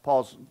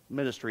Paul's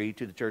ministry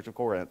to the church of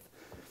Corinth.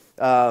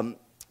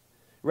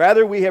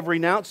 Rather, we have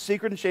renounced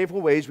secret and shameful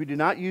ways. We do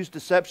not use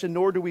deception,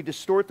 nor do we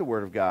distort the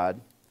word of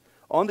God.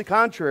 On the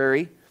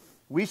contrary,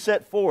 by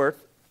setting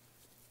forth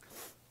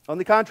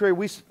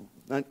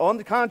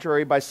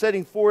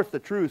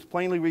the truth,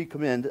 plainly we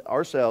commend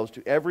ourselves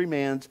to every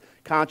man's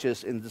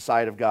conscience in the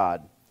sight of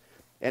God.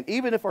 And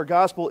even if our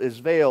gospel is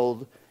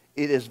veiled,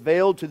 it is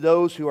veiled to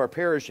those who are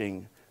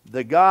perishing.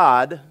 The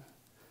God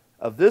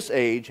of this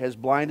age has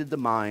blinded the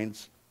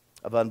minds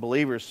of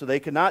unbelievers, so they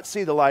cannot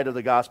see the light of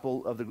the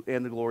gospel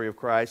and the glory of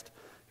Christ,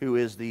 who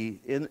is the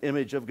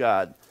image of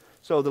God.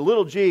 So the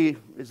little g,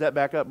 is that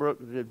back up, Brooke?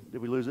 Did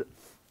we lose it?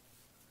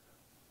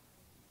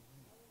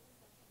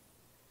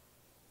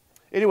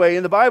 Anyway,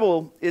 in the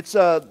Bible, it's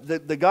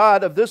the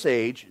God of this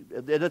age,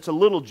 and it's a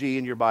little g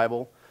in your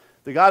Bible.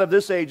 The God of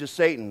this age is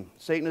Satan.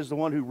 Satan is the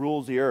one who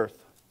rules the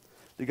earth.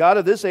 The God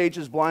of this age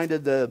has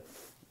blinded the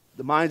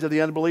minds of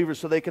the unbelievers,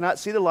 so they cannot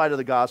see the light of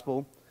the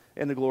gospel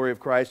and the glory of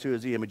Christ, who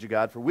is the image of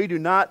God. For we do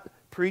not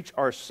preach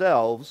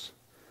ourselves,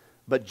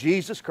 but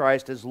Jesus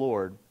Christ as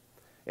Lord,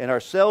 and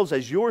ourselves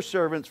as your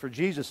servants for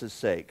Jesus'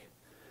 sake.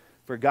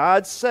 For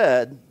God,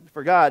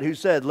 who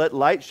said, "Let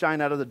light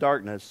shine out of the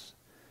darkness,"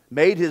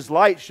 made his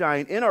light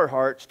shine in our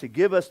hearts to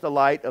give us the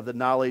light of the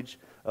knowledge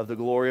of the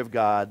glory of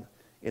God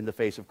in the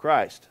face of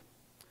Christ.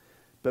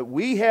 But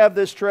we have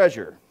this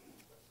treasure.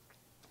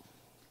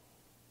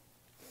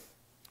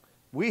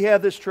 We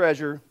have this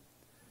treasure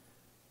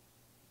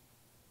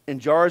in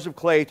jars of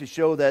clay to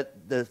show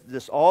that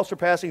this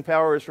all-surpassing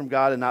power is from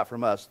God and not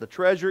from us. The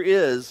treasure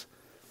is,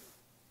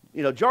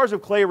 jars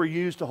of clay were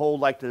used to hold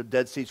like the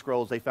Dead Sea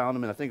Scrolls. They found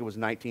them in, I think it was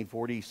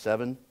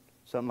 1947,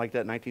 something like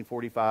that,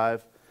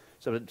 1945.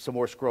 Some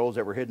more scrolls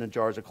that were hidden in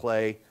jars of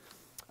clay.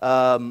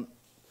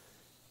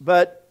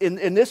 But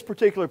in this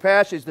particular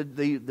passage,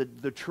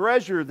 the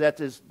treasure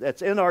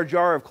that's in our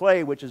jar of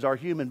clay, which is our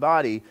human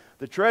body,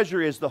 the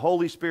treasure is the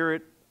Holy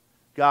Spirit,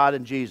 God,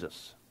 and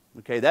Jesus.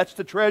 Okay, that's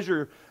the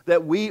treasure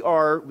that we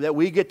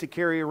get to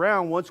carry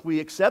around once we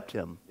accept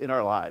Him in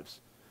our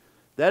lives.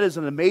 That is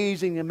an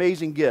amazing,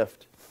 amazing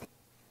gift.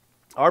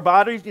 Our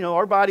bodies,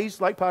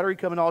 like pottery,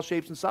 come in all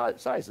shapes and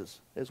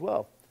sizes as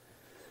well.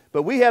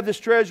 But we have this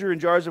treasure in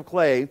jars of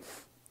clay,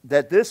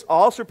 that this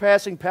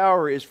all-surpassing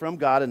power is from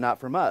God and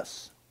not from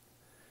us.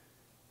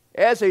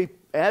 As a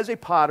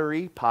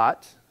pottery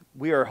pot,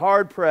 we are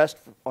hard-pressed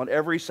on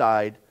every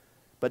side,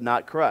 but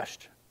not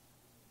crushed.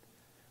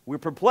 We're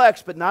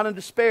perplexed, but not in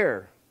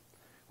despair.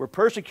 We're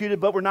persecuted,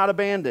 but we're not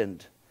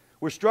abandoned.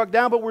 We're struck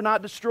down, but we're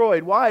not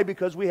destroyed. Why?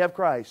 Because we have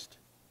Christ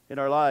in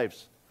our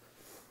lives.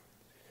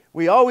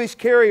 We always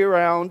carry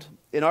around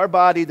in our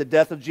body the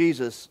death of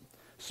Jesus,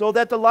 so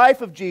that the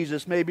life of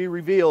Jesus may be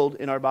revealed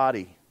in our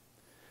body.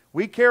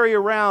 We carry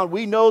around,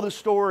 we know the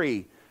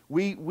story.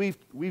 We've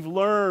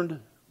learned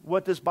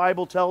what this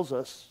Bible tells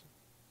us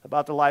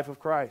about the life of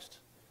Christ,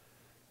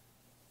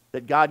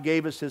 that God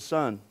gave us His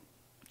Son.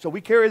 So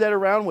we carry that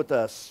around with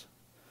us,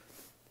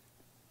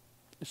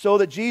 so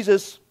that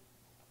Jesus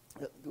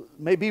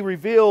may be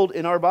revealed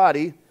in our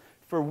body.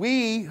 For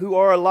we who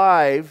are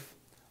alive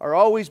are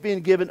always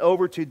being given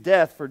over to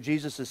death for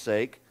Jesus'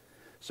 sake,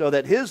 so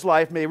that his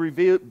life may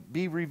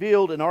be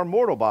revealed in our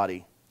mortal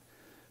body.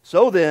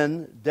 So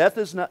then, death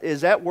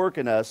is at work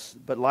in us,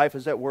 but life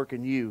is at work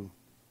in you.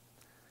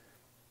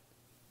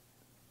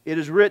 It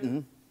is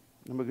written,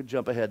 I'm going to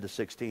jump ahead to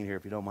 16 here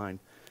if you don't mind.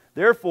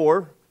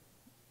 Therefore,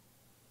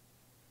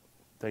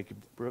 thank you,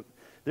 Brooke.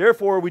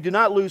 Therefore, we do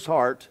not lose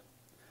heart,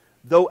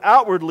 though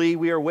outwardly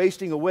we are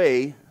wasting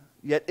away,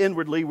 yet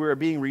inwardly we are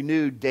being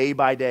renewed day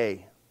by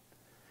day.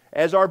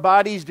 As our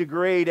bodies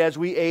degrade as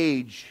we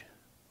age,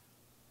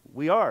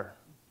 we are,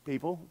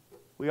 people.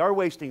 We are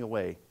wasting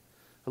away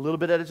a little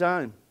bit at a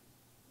time.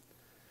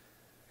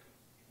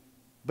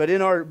 But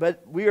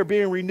we are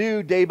being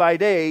renewed day by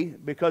day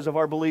because of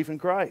our belief in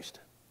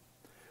Christ.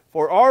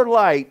 For our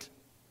light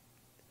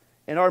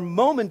and our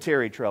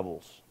momentary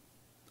troubles,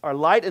 they're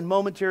light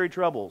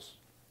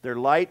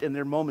and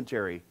they're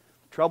momentary.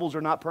 Troubles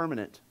are not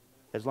permanent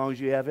as long as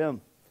you have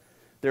Him.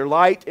 They're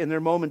light and they're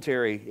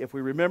momentary. If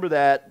we remember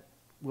that,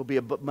 we'll be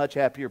a much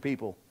happier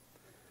people.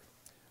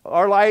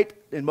 Our light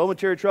and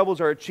momentary troubles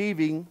are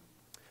achieving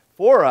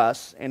for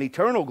us an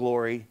eternal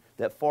glory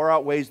that far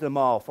outweighs them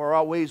all. Far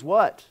outweighs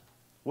what?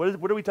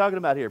 What are we talking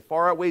about here?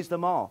 Far outweighs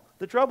them all.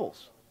 The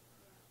troubles.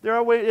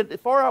 It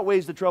far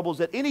outweighs the troubles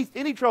that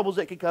any troubles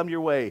that can come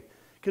your way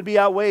could be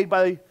outweighed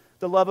by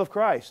the love of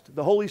Christ,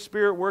 the Holy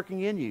Spirit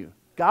working in you,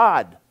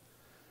 God.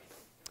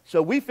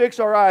 So we fix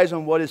our eyes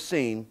on what is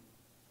seen.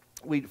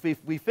 We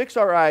fix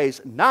our eyes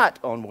not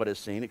on what is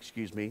seen.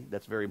 Excuse me,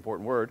 that's a very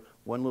important word.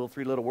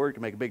 Three-little word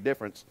can make a big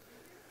difference.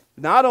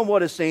 Not on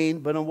what is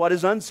seen, but on what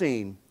is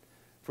unseen.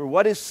 For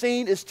what is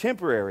seen is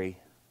temporary,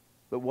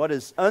 but what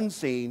is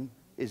unseen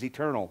is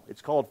eternal.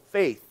 It's called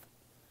faith.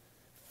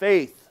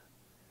 Faith.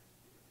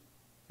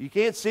 You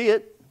can't see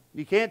it.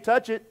 You can't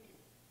touch it,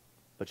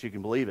 but you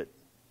can believe it.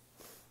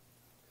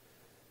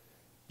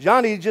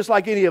 Johnny, just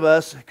like any of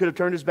us, could have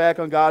turned his back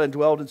on God and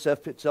dwelled in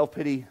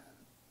self-pity,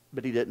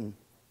 but he didn't.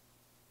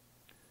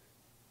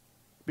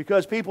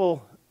 Because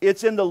people,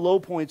 it's in the low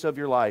points of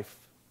your life,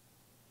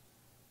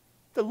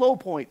 the low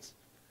points,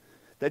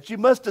 that you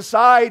must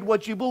decide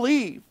what you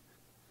believe.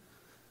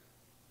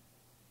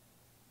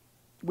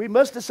 We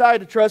must decide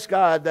to trust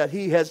God that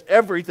He has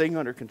everything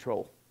under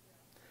control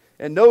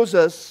and knows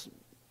us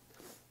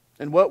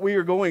and what we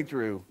are going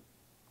through.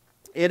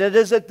 And it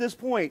is at this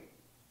point,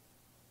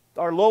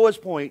 our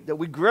lowest point, that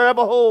we grab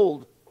a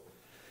hold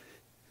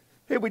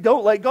and we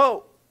don't let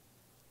go.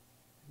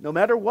 No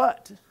matter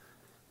what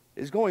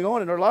is going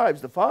on in our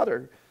lives, the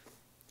Father,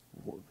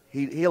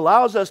 He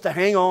allows us to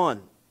hang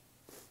on.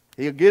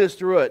 He'll get us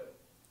through it.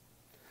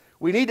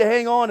 We need to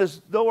hang on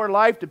as though our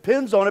life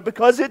depends on it,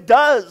 because it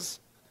does.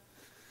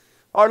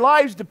 Our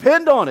lives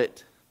depend on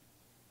it.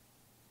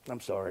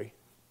 I'm sorry.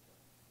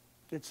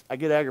 I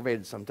get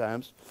aggravated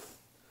sometimes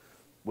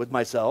with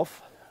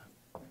myself.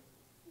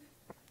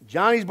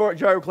 Johnny's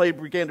jar clay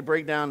began to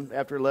break down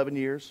after 11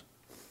 years.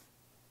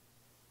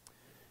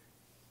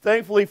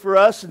 Thankfully for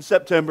us, in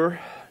September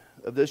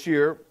of this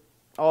year,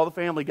 all the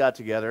family got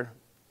together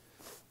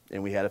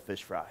and we had a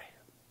fish fry.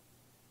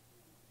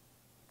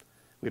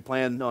 We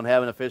planned on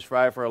having a fish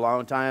fry for a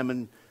long time,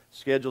 and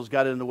schedules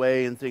got in the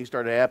way and things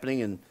started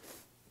happening, and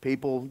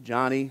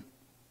Johnny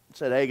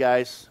said, "Hey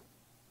guys,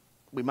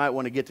 we might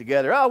want to get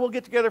together." "Oh, we'll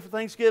get together for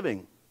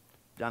Thanksgiving."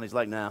 Johnny's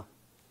like, "No,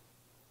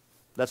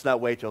 let's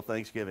not wait till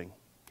Thanksgiving."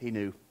 He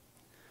knew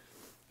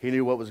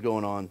what was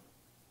going on.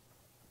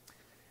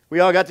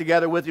 We all got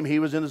together with him. He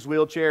was in his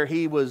wheelchair.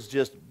 He was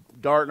just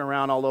darting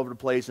around all over the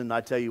place, and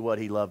I tell you what,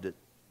 he loved it.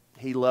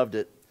 He loved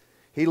it.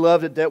 He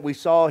loved it that we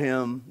saw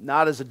him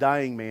not as a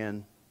dying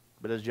man,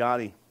 but as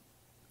Johnny.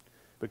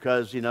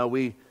 Because,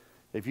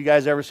 if you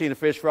guys ever seen a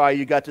fish fry,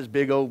 you got this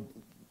big old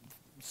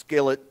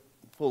skillet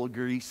full of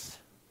grease.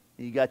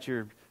 And you got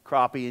your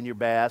crappie and your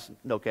bass.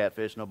 No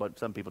catfish. But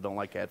some people don't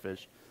like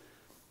catfish.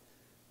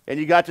 And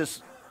you got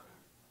this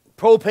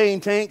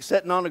propane tank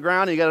sitting on the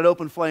ground, and you got an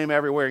open flame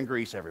everywhere and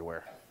grease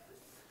everywhere.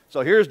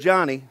 So here's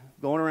Johnny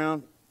going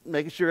around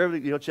making sure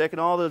everything, checking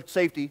all the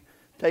safety,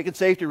 taking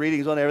safety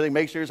readings on everything,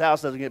 make sure his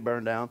house doesn't get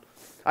burned down.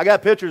 I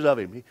got pictures of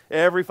him.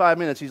 Every 5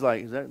 minutes he's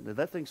like, is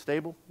that thing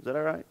stable? Is that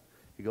all right?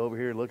 You go over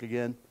here and look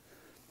again.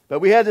 But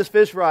we had this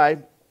fish fry,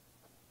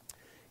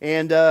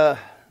 and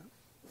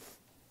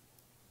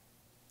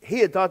he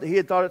had thought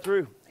it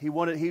through.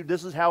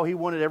 This is how he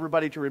wanted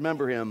everybody to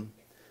remember him.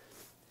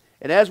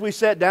 And as we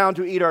sat down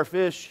to eat our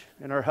fish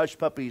and our hush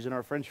puppies and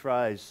our French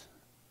fries,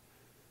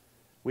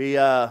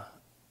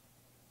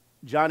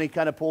 Johnny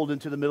kind of pulled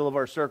into the middle of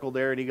our circle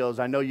there, and he goes,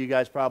 "I know you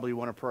guys probably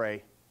want to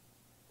pray,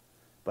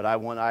 but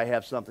I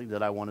have something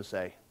that I want to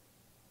say."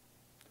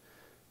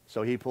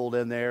 So he pulled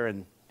in there,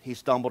 and he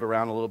stumbled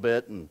around a little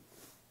bit and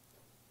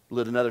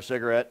lit another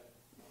cigarette.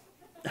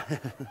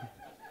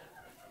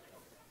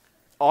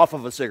 Off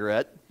of a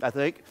cigarette, I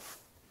think.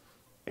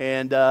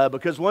 And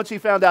because once he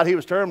found out he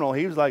was terminal,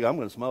 he was like, "I'm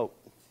going to smoke.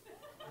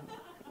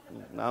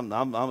 I'm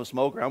a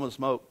smoker. I'm going to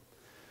smoke."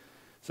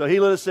 So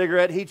he lit a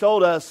cigarette. He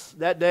told us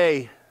that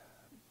day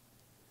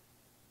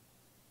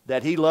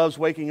that he loves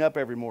waking up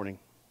every morning.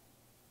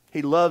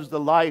 He loves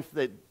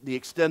the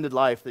extended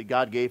life that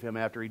God gave him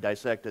after he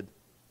dissected.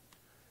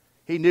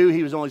 He knew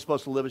he was only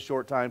supposed to live a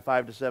short time,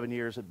 5 to 7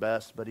 years at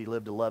best, but he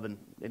lived 11,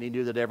 and he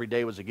knew that every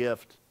day was a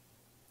gift.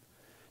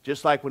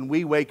 Just like when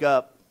we wake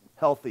up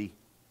healthy,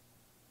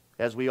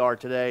 as we are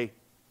today,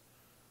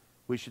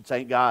 we should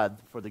thank God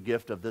for the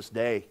gift of this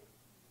day.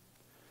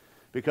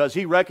 Because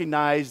he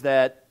recognized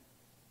that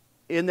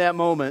in that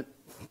moment,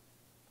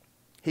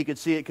 he could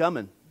see it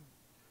coming.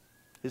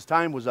 His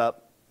time was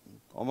up,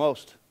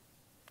 almost.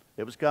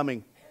 It was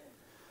coming.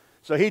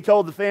 So he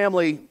told the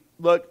family,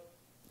 look,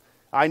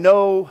 I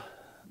know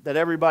that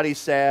everybody's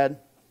sad.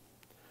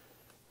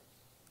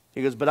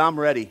 He goes, but I'm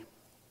ready.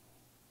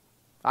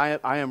 I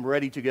am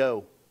ready to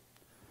go.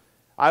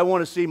 I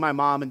want to see my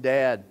mom and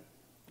dad.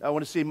 I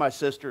want to see my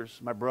sisters,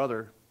 my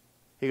brother.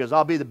 He goes,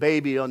 I'll be the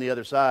baby on the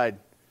other side,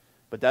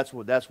 but that's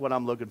what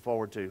I'm looking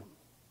forward to.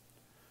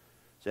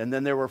 And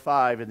then there were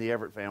 5 in the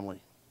Everett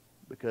family,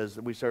 because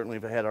we certainly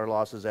have had our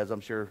losses, as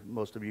I'm sure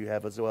most of you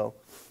have as well.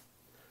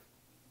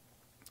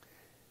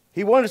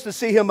 He wanted us to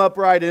see him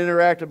upright and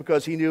interactive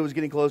because he knew it was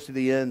getting close to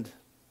the end.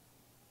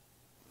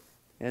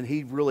 And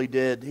he really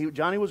did.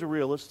 Johnny was a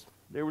realist.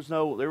 There was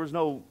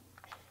no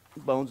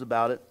bones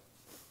about it.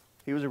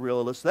 He was a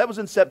realist. That was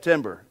in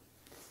September.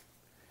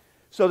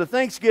 So the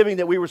Thanksgiving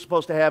that we were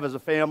supposed to have as a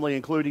family,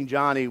 including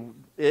Johnny,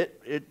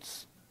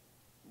 it's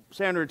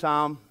Sandra and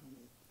Tom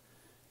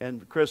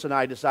and Chris and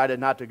I decided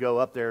not to go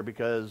up there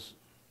because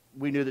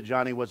we knew that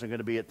Johnny wasn't going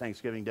to be at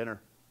Thanksgiving dinner.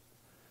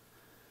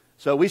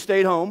 So we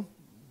stayed home.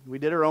 We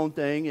did our own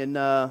thing,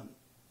 and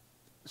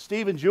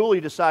Steve and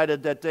Julie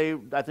decided that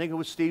I think it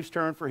was Steve's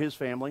turn for his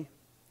family.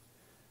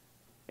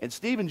 And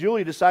Steve and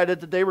Julie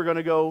decided that they were going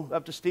to go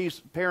up to Steve's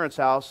parents'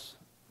 house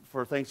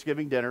for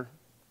Thanksgiving dinner.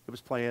 It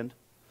was planned.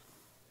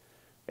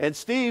 And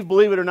Steve,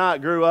 believe it or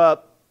not, grew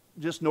up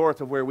just north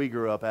of where we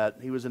grew up at.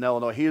 He was in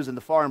Illinois. He was in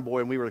the farm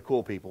boy, and we were the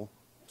cool people.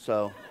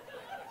 So,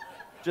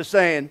 just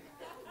saying.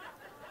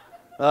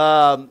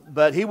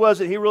 But he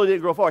really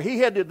didn't grow far.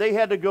 They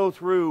had to go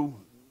through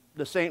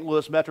the St.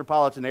 Louis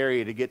metropolitan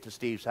area to get to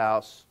Steve's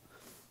house.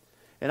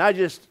 And I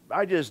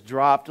just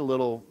dropped a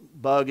little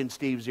bug in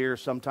Steve's ear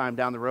sometime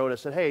down the road. I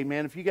said, hey,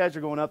 man, if you guys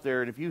are going up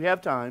there and if you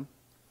have time,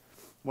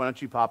 why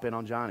don't you pop in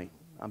on Johnny?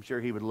 I'm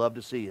sure he would love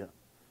to see you.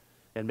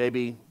 And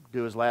maybe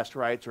do his last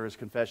rites or his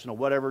confessional,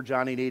 whatever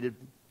Johnny needed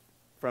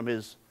from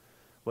his,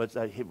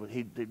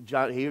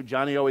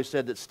 Johnny always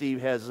said that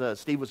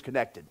Steve was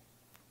connected,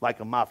 like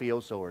a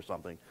mafioso or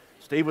something.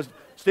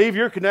 Steve,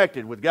 you're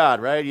connected with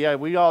God, right? Yeah,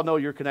 we all know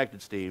you're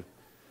connected, Steve.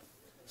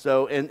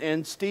 So,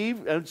 and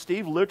Steve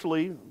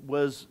literally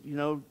was,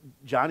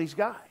 Johnny's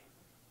guy.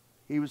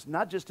 He was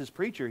not just his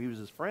preacher, he was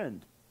his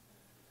friend.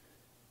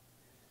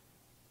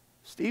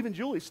 Steve and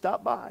Julie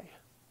stopped by.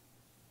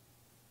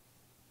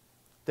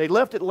 They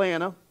left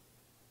Atlanta,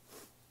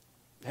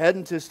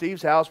 heading to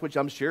Steve's house, which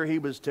I'm sure he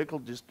was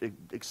tickled, just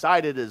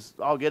excited as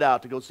all get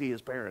out to go see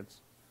his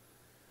parents.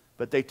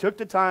 But they took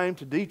the time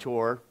to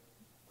detour,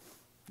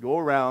 go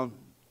around,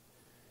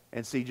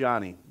 and see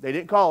Johnny. They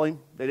didn't call him.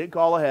 They didn't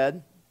call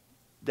ahead.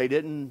 They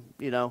didn't,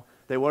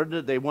 they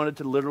wanted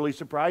to literally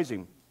surprise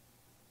him.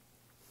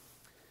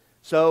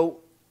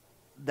 So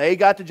they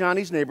got to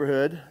Johnny's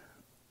neighborhood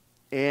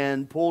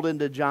and pulled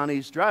into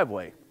Johnny's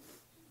driveway.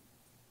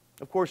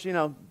 Of course, it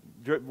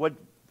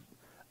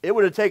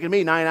would have taken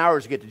me 9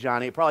 hours to get to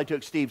Johnny. It probably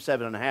took Steve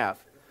 7.5.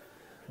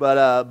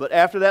 But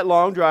after that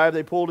long drive,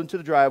 they pulled into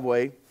the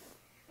driveway,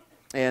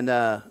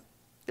 and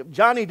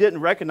Johnny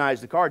didn't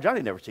recognize the car. Johnny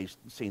had never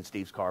seen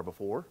Steve's car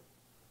before.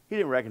 He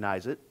didn't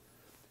recognize it.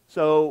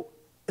 So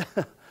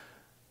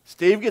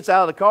Steve gets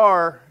out of the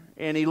car,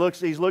 and he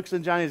looks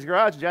in Johnny's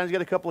garage. Johnny's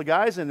got a couple of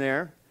guys in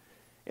there,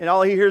 and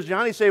all he hears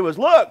Johnny say was,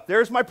 "Look,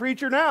 there's my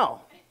preacher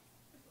now."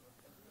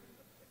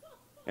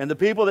 And the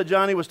people that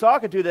Johnny was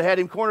talking to that had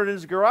him cornered in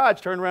his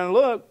garage turned around and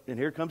looked, and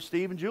here comes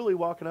Steve and Julie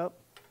walking up.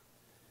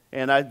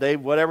 And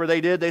whatever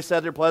they did, they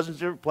said their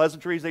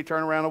pleasantries, they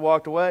turned around and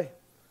walked away.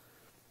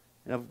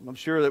 And I'm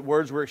sure that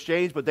words were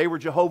exchanged, but they were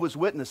Jehovah's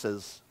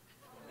Witnesses.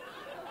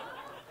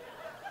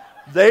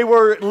 They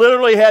were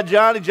literally had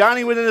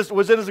Johnny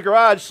was in his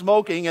garage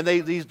smoking, and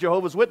these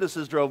Jehovah's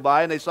Witnesses drove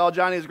by, and they saw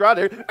Johnny in his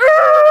garage.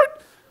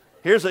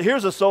 Here's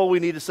a soul we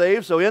need to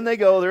save. So in they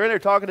go. They're in there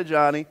talking to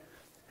Johnny.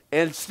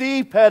 And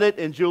Steve Pettit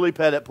and Julie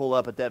Pettit pull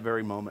up at that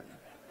very moment.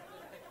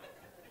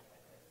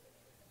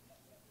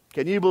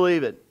 Can you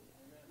believe it?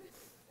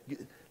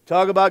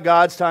 Talk about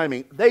God's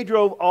timing. They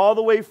drove all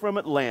the way from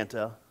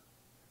Atlanta,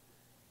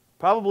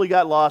 probably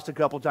got lost a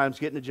couple times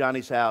getting to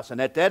Johnny's house,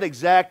 and at that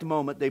exact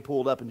moment, they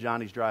pulled up in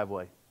Johnny's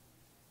driveway.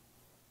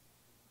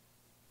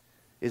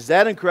 Is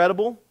that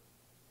incredible?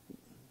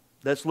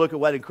 Let's look at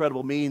what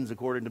incredible means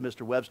according to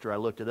Mr. Webster. I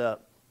looked it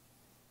up.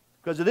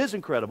 Because it is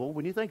incredible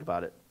when you think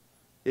about it.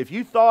 If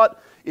you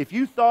thought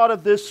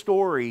of this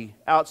story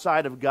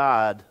outside of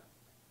God,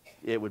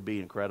 it would be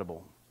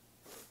incredible.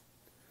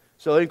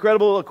 So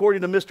incredible,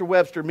 according to Mr.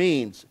 Webster,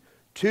 means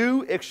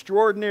too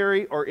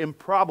extraordinary or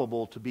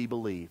improbable to be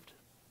believed.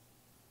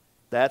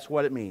 That's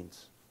what it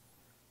means.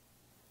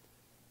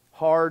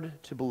 Hard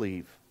to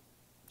believe.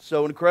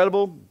 So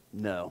incredible?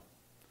 No.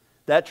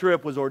 That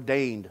trip was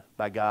ordained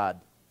by God.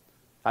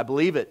 I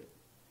believe it.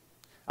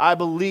 I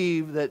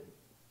believe that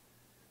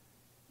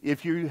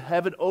if you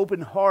have an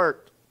open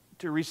heart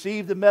to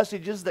receive the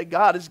messages that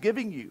God is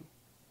giving you,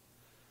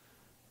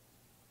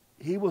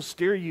 He will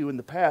steer you in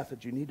the path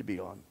that you need to be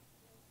on.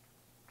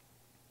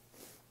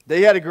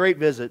 They had a great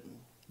visit.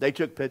 They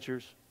took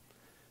pictures.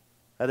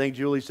 I think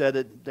Julie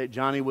said that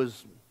Johnny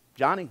was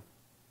Johnny.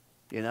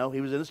 You know,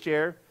 he was in his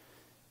chair.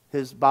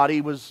 His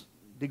body was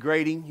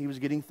degrading. He was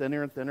getting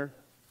thinner and thinner.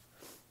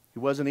 He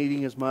wasn't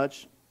eating as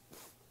much.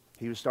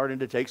 He was starting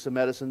to take some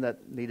medicine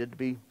that needed to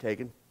be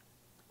taken.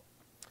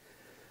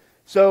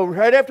 So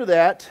right after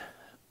that,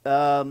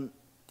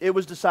 it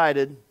was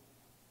decided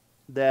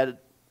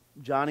that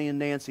Johnny and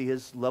Nancy,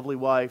 his lovely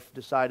wife,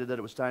 decided that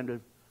it was time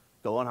to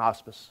go on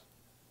hospice,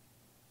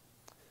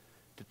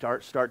 to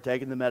start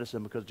taking the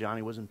medicine because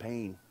Johnny was in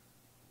pain.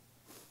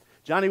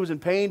 Johnny was in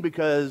pain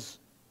because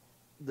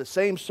the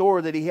same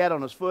sore that he had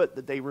on his foot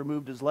that they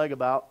removed his leg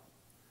about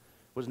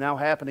was now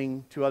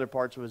happening to other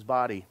parts of his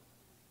body.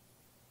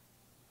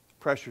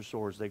 Pressure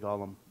sores, they call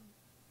them.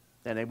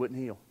 And they wouldn't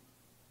heal.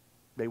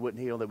 They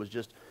wouldn't heal.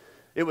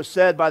 It was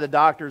said by the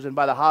doctors and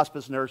by the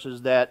hospice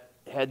nurses that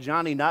had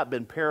Johnny not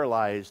been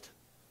paralyzed,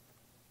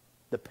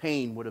 the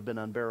pain would have been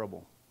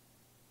unbearable.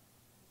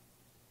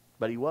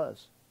 But he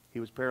was. He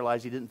was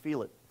paralyzed. He didn't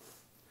feel it.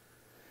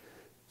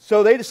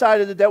 So they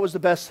decided that was the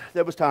best,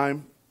 that was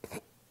time.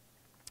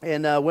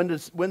 And when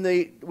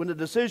the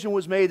decision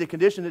was made, the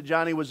condition that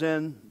Johnny was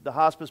in, the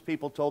hospice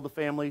people told the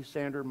family,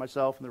 Sandra,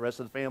 myself, and the rest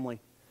of the family,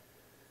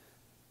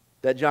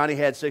 that Johnny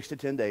had 6 to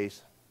 10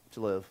 days to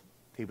live.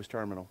 He was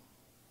terminal.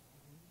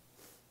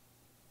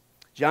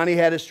 Johnny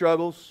had his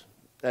struggles.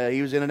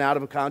 He was in and out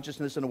of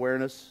consciousness and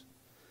awareness.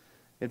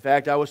 In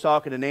fact, I was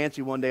talking to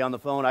Nancy one day on the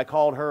phone. I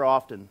called her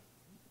often,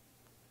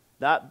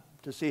 not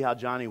to see how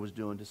Johnny was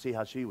doing, to see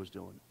how she was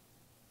doing.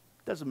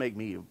 Doesn't make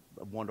me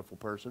a wonderful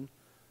person.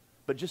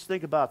 But just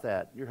think about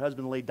that. Your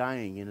husband lay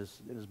dying in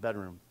his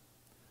bedroom.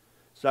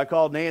 So I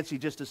called Nancy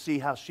just to see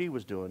how she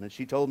was doing. And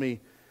she told me,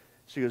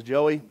 she goes,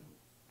 Joey,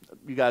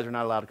 you guys are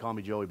not allowed to call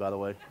me Joey, by the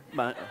way.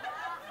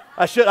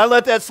 I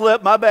let that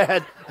slip. My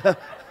bad.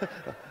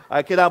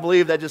 I cannot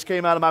believe that just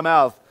came out of my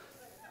mouth.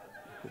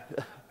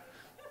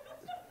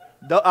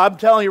 I'm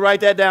telling you, write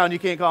that down. You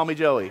can't call me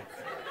Joey.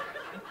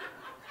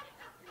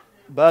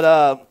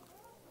 But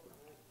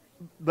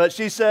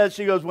she said,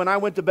 she goes, when I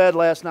went to bed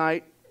last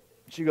night,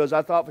 she goes,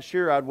 I thought for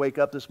sure I'd wake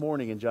up this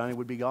morning and Johnny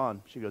would be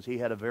gone. She goes, he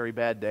had a very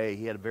bad day.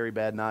 He had a very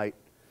bad night.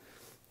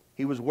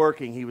 He was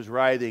working. He was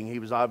writhing. He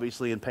was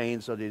obviously in pain,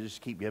 so they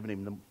just keep giving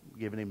him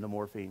the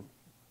morphine.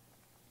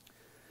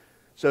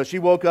 So she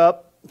woke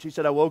up. She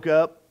said, I woke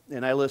up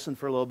and I listened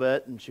for a little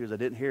bit, and she goes, I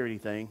didn't hear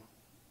anything.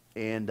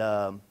 And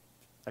I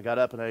got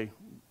up and I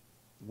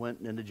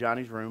went into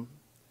Johnny's room,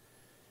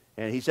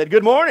 and he said,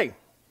 good morning.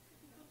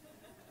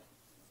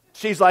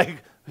 He was like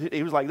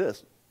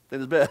this in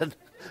his bed.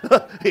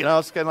 You know,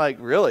 it's kind of like,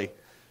 really?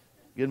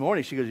 Good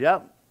morning. She goes, yeah,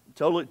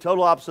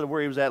 total opposite of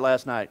where he was at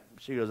last night.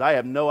 She goes, I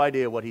have no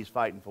idea what he's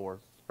fighting for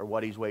or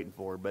what he's waiting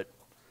for, but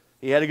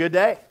he had a good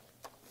day.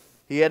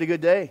 He had a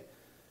good day.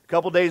 A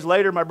couple days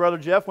later, my brother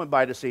Jeff went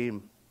by to see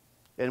him,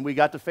 and we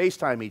got to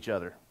FaceTime each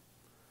other.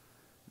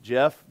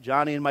 Jeff,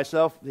 Johnny, and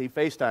myself, he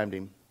FaceTimed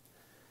him.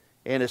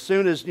 And as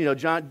soon as, you know,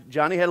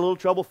 Johnny had a little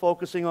trouble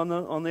focusing on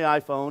the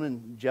iPhone,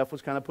 and Jeff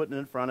was kind of putting it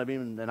in front of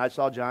him, and I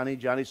saw Johnny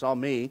saw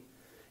me,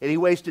 and he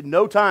wasted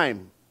no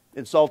time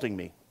insulting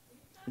me.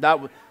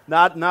 Not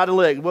a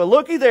lick. Well,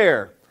 looky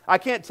there. I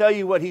can't tell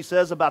you what he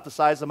says about the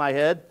size of my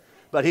head,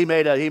 but he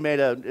made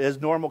his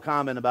normal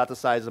comment about the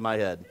size of my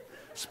head.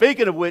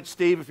 Speaking of which,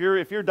 Steve,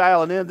 if you're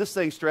dialing in, this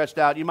thing's stretched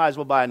out. You might as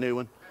well buy a new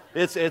one.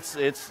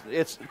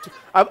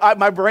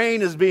 My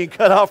brain is being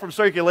cut off from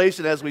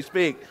circulation as we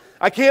speak.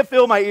 I can't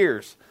feel my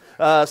ears.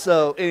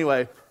 So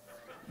anyway,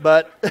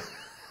 but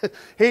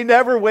he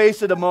never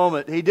wasted a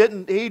moment. He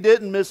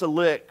didn't miss a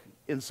lick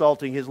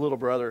insulting his little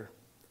brother.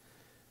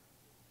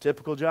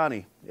 Typical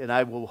Johnny, and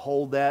I will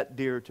hold that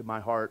dear to my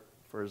heart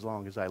for as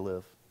long as I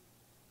live.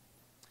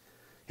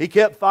 He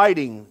kept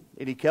fighting,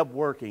 and he kept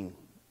working.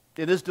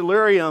 In his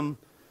delirium,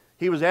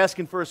 he was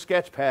asking for a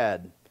sketch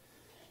pad.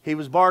 He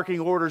was barking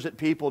orders at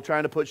people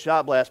trying to put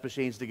shot blast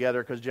machines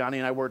together because Johnny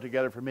and I worked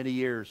together for many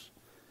years.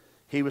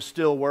 He was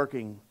still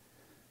working.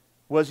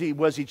 Was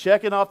he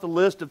checking off the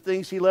list of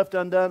things he left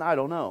undone? I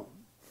don't know.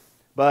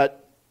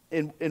 But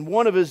in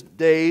one of his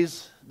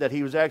days that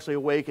he was actually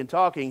awake and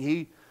talking,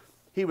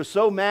 he was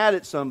so mad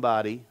at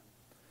somebody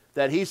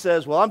that he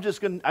says, well,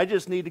 I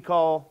just need to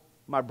call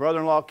my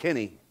brother-in-law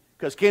Kenny,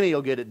 because Kenny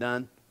will get it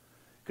done.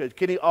 Because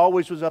Kenny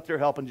always was up there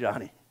helping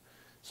Johnny.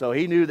 So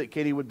he knew that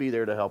Kenny would be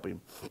there to help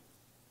him.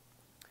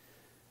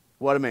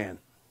 What a man.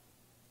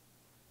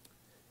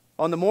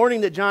 On the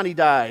morning that Johnny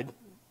died,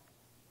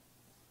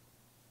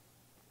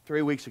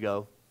 3 weeks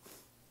ago,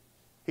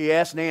 he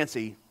asked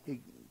Nancy,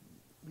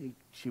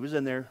 she was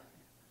in there,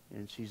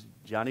 and she's,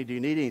 Johnny, do you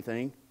need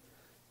anything?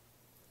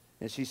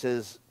 And she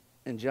says,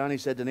 and Johnny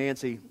said to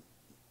Nancy,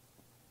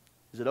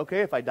 is it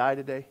okay if I die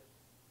today?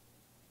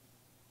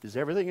 Is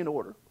everything in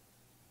order?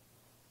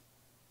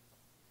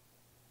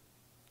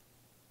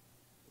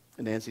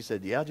 And Nancy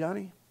said, yeah,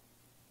 Johnny.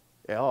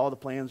 Yeah, all the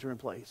plans are in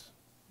place.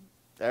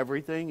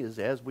 Everything is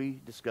as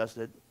we discussed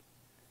it.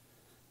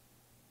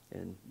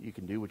 And you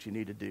can do what you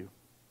need to do.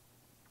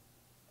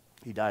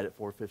 He died at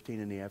 4:15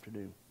 in the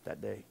afternoon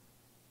that day.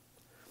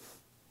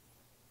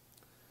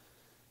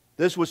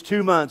 This was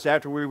 2 months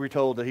after we were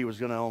told that he was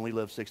going to only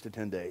live 6 to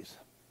 10 days.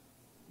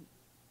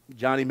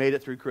 Johnny made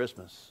it through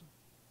Christmas.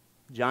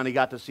 Johnny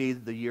got to see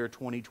the year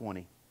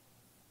 2020.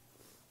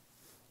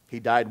 He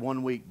died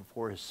 1 week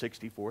before his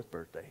 64th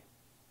birthday.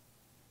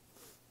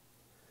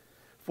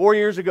 4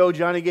 years ago,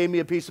 Johnny gave me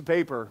a piece of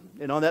paper,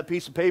 and on that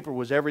piece of paper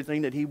was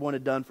everything that he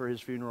wanted done for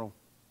his funeral.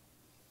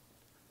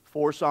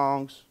 4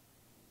 songs.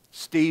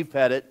 Steve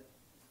Pettit.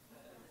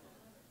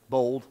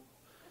 Bold.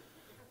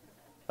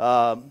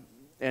 And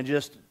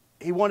just,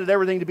 he wanted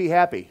everything to be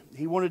happy.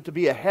 He wanted it to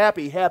be a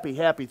happy, happy,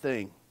 happy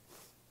thing.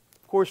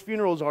 Of course,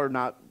 funerals are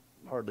not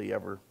hardly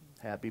ever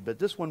happy, but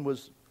this one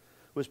was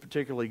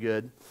particularly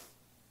good.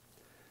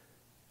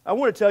 I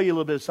want to tell you a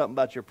little bit of something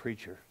about your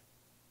preacher.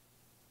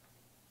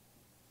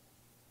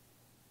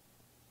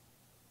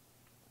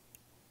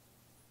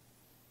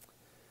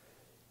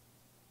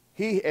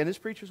 He and his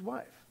preacher's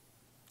wife.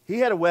 He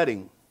had a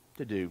wedding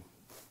to do.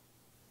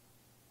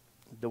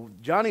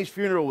 Johnny's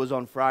funeral was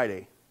on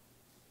Friday.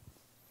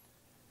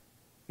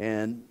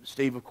 And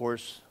Steve, of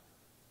course,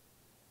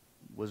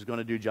 was going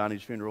to do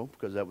Johnny's funeral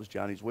because that was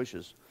Johnny's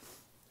wishes.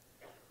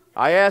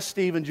 I asked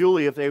Steve and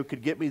Julie if they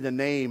could get me the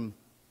name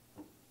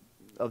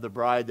of the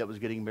bride that was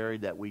getting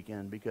married that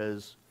weekend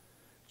because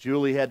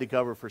Julie had to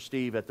cover for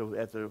Steve at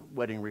the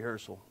wedding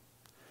rehearsal.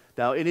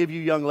 Now, any of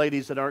you young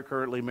ladies that aren't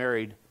currently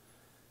married,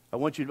 I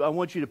want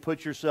you to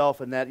put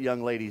yourself in that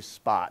young lady's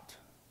spot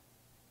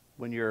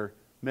when your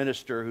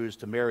minister who's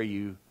to marry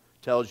you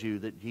tells you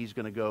that he's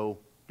going to go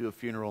do a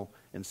funeral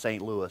in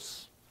St.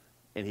 Louis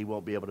and he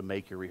won't be able to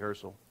make your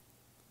rehearsal.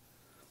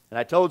 And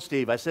I told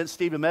Steve, I sent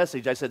Steve a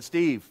message. I said,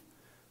 Steve,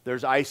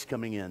 there's ice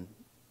coming in.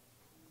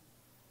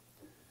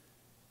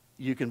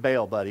 You can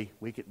bail, buddy.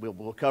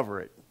 We'll cover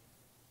it.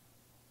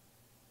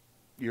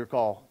 Your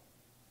call.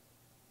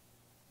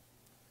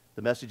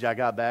 The message I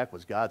got back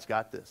was, God's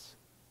got this.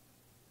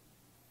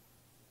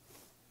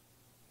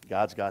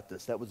 God's got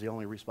this. That was the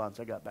only response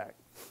I got back.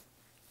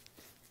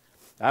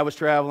 I was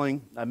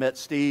traveling. I met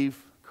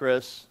Steve,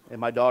 Chris, and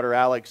my daughter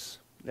Alex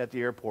at the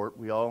airport.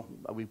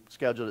 We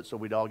scheduled it so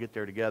we'd all get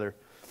there together.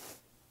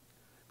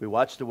 We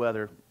watched the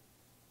weather,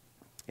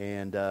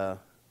 and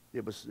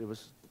it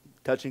was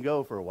touch and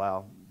go for a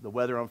while. The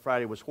weather on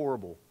Friday was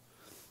horrible.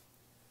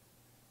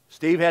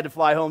 Steve had to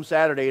fly home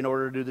Saturday in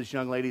order to do this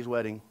young lady's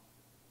wedding,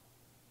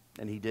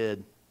 and he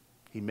did.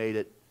 He made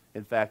it.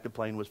 In fact, the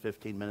plane was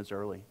 15 minutes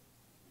early.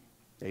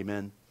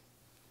 Amen.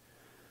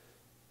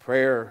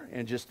 Prayer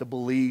and just the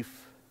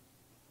belief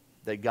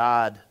that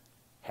God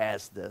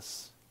has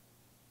this,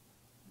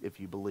 if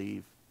you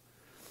believe.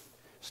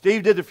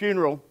 Steve did the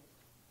funeral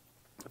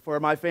for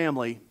my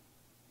family,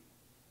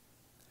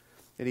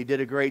 and he did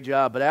a great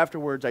job. But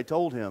afterwards, I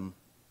told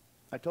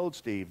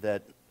Steve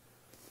that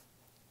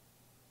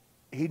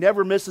he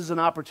never misses an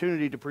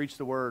opportunity to preach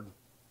the word,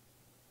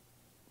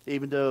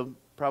 even to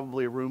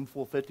probably a room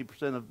full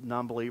 50% of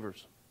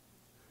non-believers.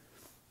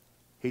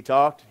 He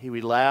talked, he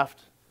laughed.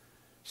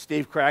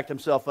 Steve cracked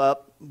himself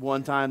up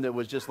one time that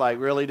was just like,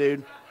 really,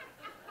 dude?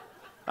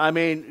 I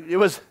mean, it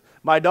was,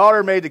 my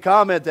daughter made the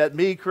comment that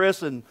me,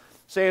 Chris, and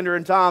Sandra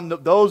and Tom,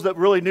 those that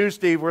really knew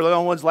Steve were the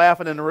only ones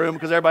laughing in the room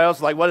because everybody else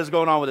was like, what is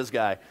going on with this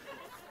guy?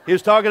 He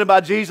was talking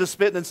about Jesus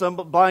spitting in some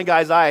blind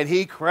guy's eye, and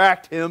he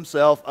cracked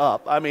himself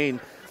up. I mean,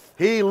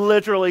 he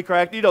literally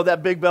cracked,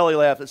 that big belly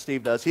laugh that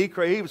Steve does. He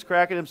was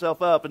cracking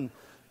himself up, and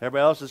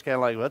everybody else is kind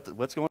of like,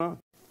 what's going on?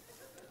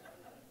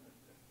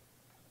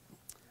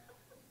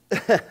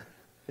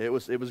 It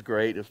was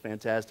great. It was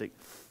fantastic.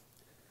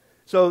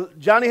 So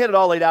Johnny had it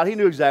all laid out. He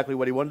knew exactly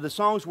what he wanted. The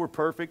songs were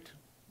perfect.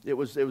 It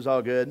was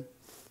all good.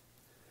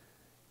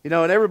 And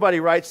everybody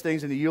writes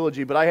things in the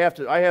eulogy, but I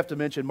have to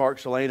mention Mark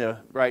Shalana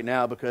right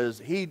now because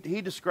he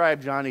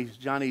described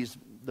Johnny's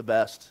the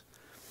best.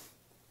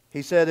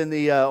 He said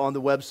on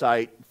the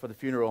website for the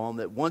funeral home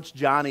that once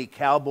Johnny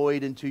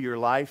cowboyed into your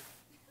life,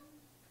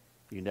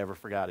 you never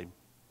forgot him,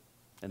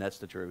 and that's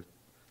the truth.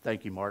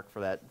 Thank you, Mark, for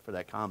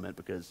that comment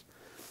because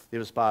it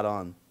was spot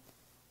on.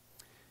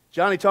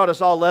 Johnny taught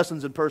us all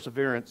lessons in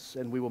perseverance,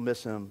 and we will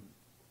miss him.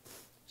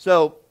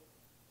 So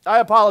I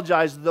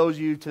apologize to those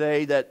of you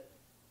today that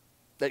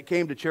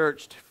came to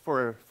church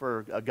for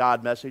a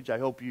God message. I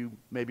hope you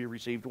maybe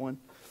received one.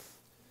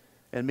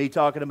 And me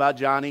talking about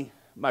Johnny,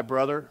 my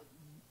brother,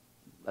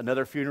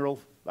 another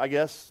funeral, I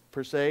guess,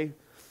 per se.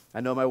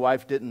 I know my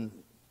wife didn't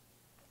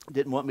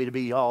want me to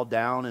be all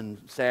down and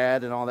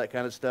sad and all that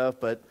kind of stuff,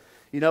 but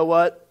you know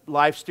what?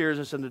 Life steers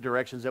us in the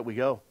directions that we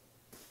go.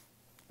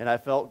 And I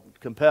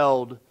felt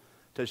compelled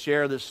to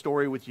share this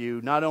story with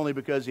you, not only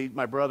because he's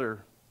my brother,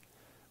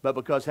 but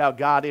because how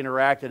God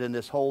interacted in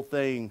this whole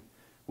thing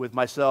with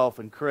myself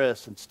and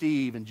Chris and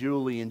Steve and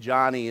Julie and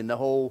Johnny and the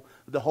whole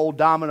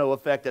domino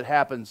effect that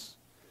happens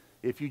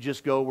if you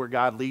just go where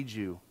God leads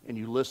you and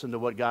you listen to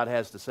what God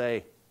has to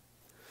say.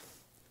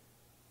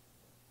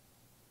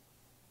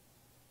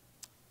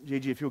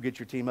 Gigi, if you'll get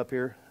your team up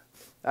here.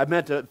 I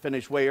meant to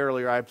finish way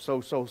earlier. I'm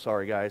so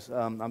sorry, guys.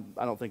 I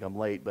don't think I'm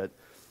late. But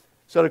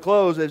so to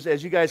close,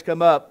 as you guys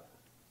come up,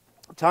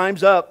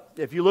 time's up.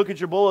 If you look at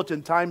your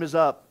bulletin, time is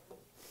up.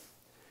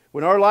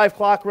 When our life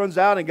clock runs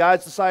out and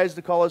God decides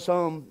to call us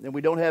home and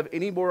we don't have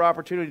any more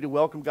opportunity to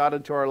welcome God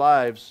into our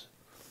lives,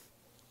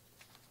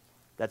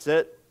 that's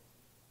it.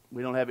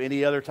 We don't have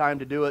any other time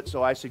to do it.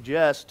 So I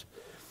suggest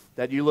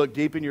that you look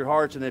deep in your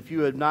hearts, and if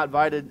you have not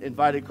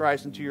invited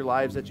Christ into your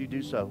lives, that you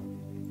do so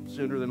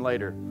sooner than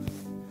later.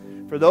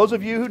 For those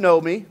of you who know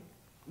me,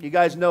 you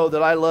guys know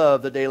that I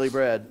love the Daily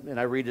Bread, and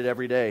I read it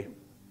every day.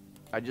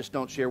 I just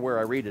don't share where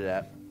I read it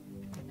at.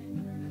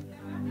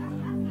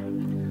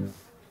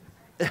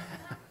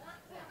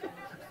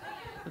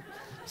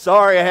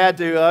 Sorry, I had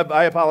to.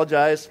 I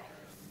apologize.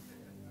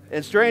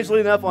 And strangely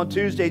enough, on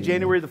Tuesday,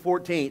 January the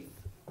 14th,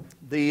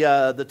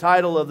 the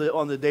title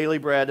on the Daily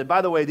Bread, and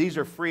by the way, these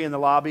are free in the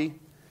lobby.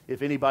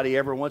 If anybody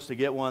ever wants to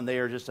get one, they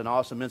are just an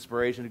awesome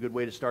inspiration, a good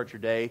way to start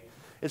your day.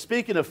 And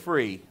speaking of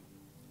free,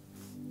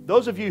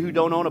 those of you who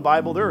don't own a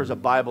Bible, there is a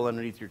Bible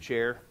underneath your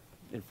chair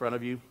in front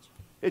of you.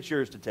 It's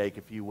yours to take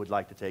if you would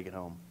like to take it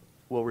home.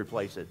 We'll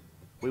replace it.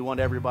 We want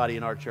everybody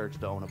in our church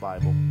to own a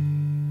Bible.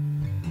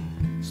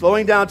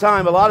 Slowing down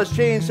time. A lot has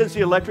changed since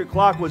the electric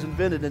clock was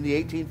invented in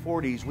the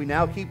 1840s. We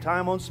now keep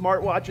time on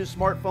smartwatches,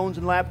 smartphones,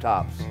 and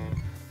laptops.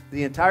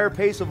 The entire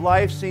pace of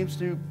life seems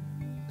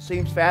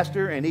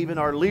faster, and even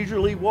our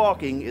leisurely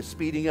walking is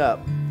speeding up.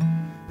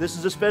 This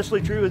is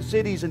especially true in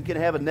cities and can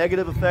have a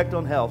negative effect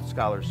on health,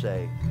 scholars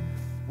say.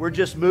 We're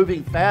just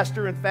moving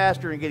faster and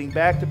faster and getting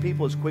back to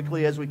people as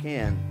quickly as we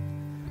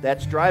can.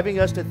 That's driving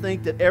us to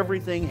think that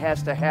everything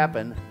has to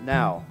happen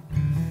now.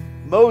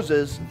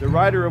 Moses, the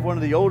writer of one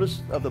of the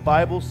oldest of the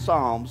Bible's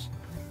Psalms,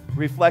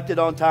 reflected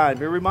on time.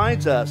 He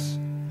reminds us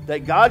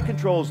that God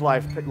controls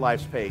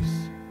life's pace.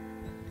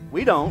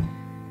 We don't.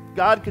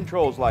 God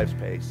controls life's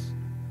pace.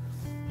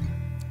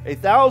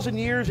 1,000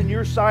 years in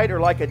your sight are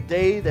like a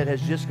day that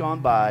has just gone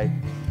by,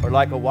 or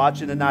like a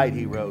watch in the night,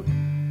 he wrote.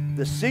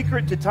 The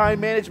secret to time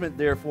management,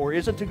 therefore,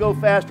 isn't to go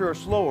faster or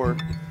slower.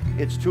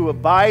 It's to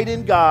abide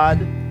in God,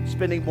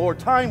 spending more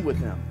time with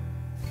Him.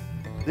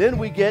 Then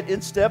we get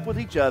in step with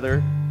each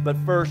other, but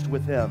first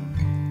with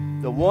Him,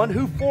 the one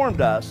who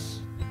formed us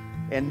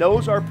and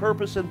knows our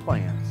purpose and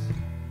plans.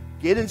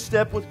 Get in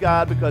step with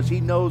God because He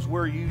knows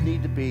where you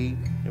need to be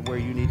and where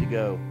you need to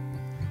go.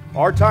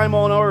 Our time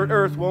on our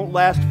earth won't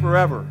last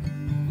forever.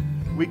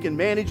 We can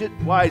manage it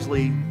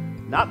wisely,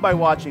 not by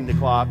watching the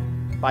clock,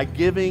 by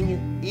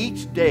giving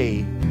each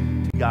day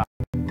to God.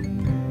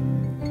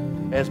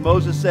 As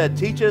Moses said,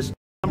 teach us to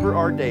number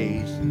our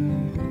days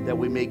that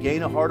we may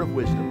gain a heart of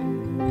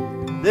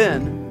wisdom.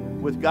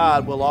 Then, with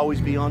God, we'll always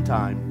be on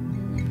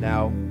time,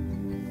 now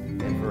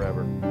and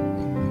forever.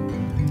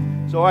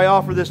 So I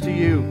offer this to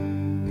you.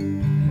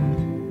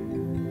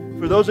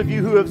 For those of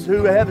you who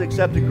have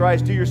accepted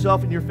Christ, do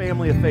yourself and your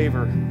family a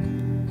favor.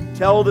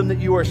 Tell them that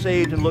you are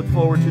saved and look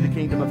forward to the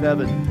kingdom of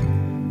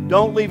heaven.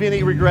 Don't leave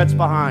any regrets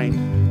behind.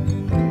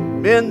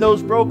 Mend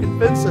those broken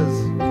fences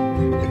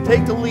and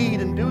take the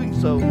lead in doing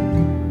so.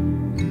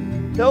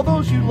 Tell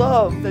those you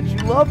love that you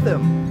love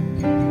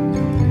them.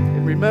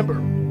 And remember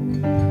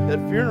that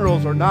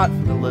funerals are not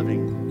for the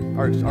living,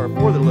 are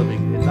for the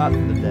living and not for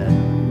the dead.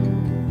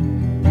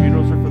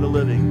 Funerals are for the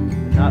living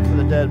and not for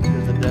the dead,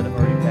 because the dead have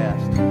already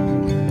passed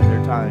and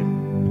their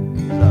time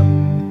is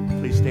up.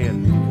 Please stand.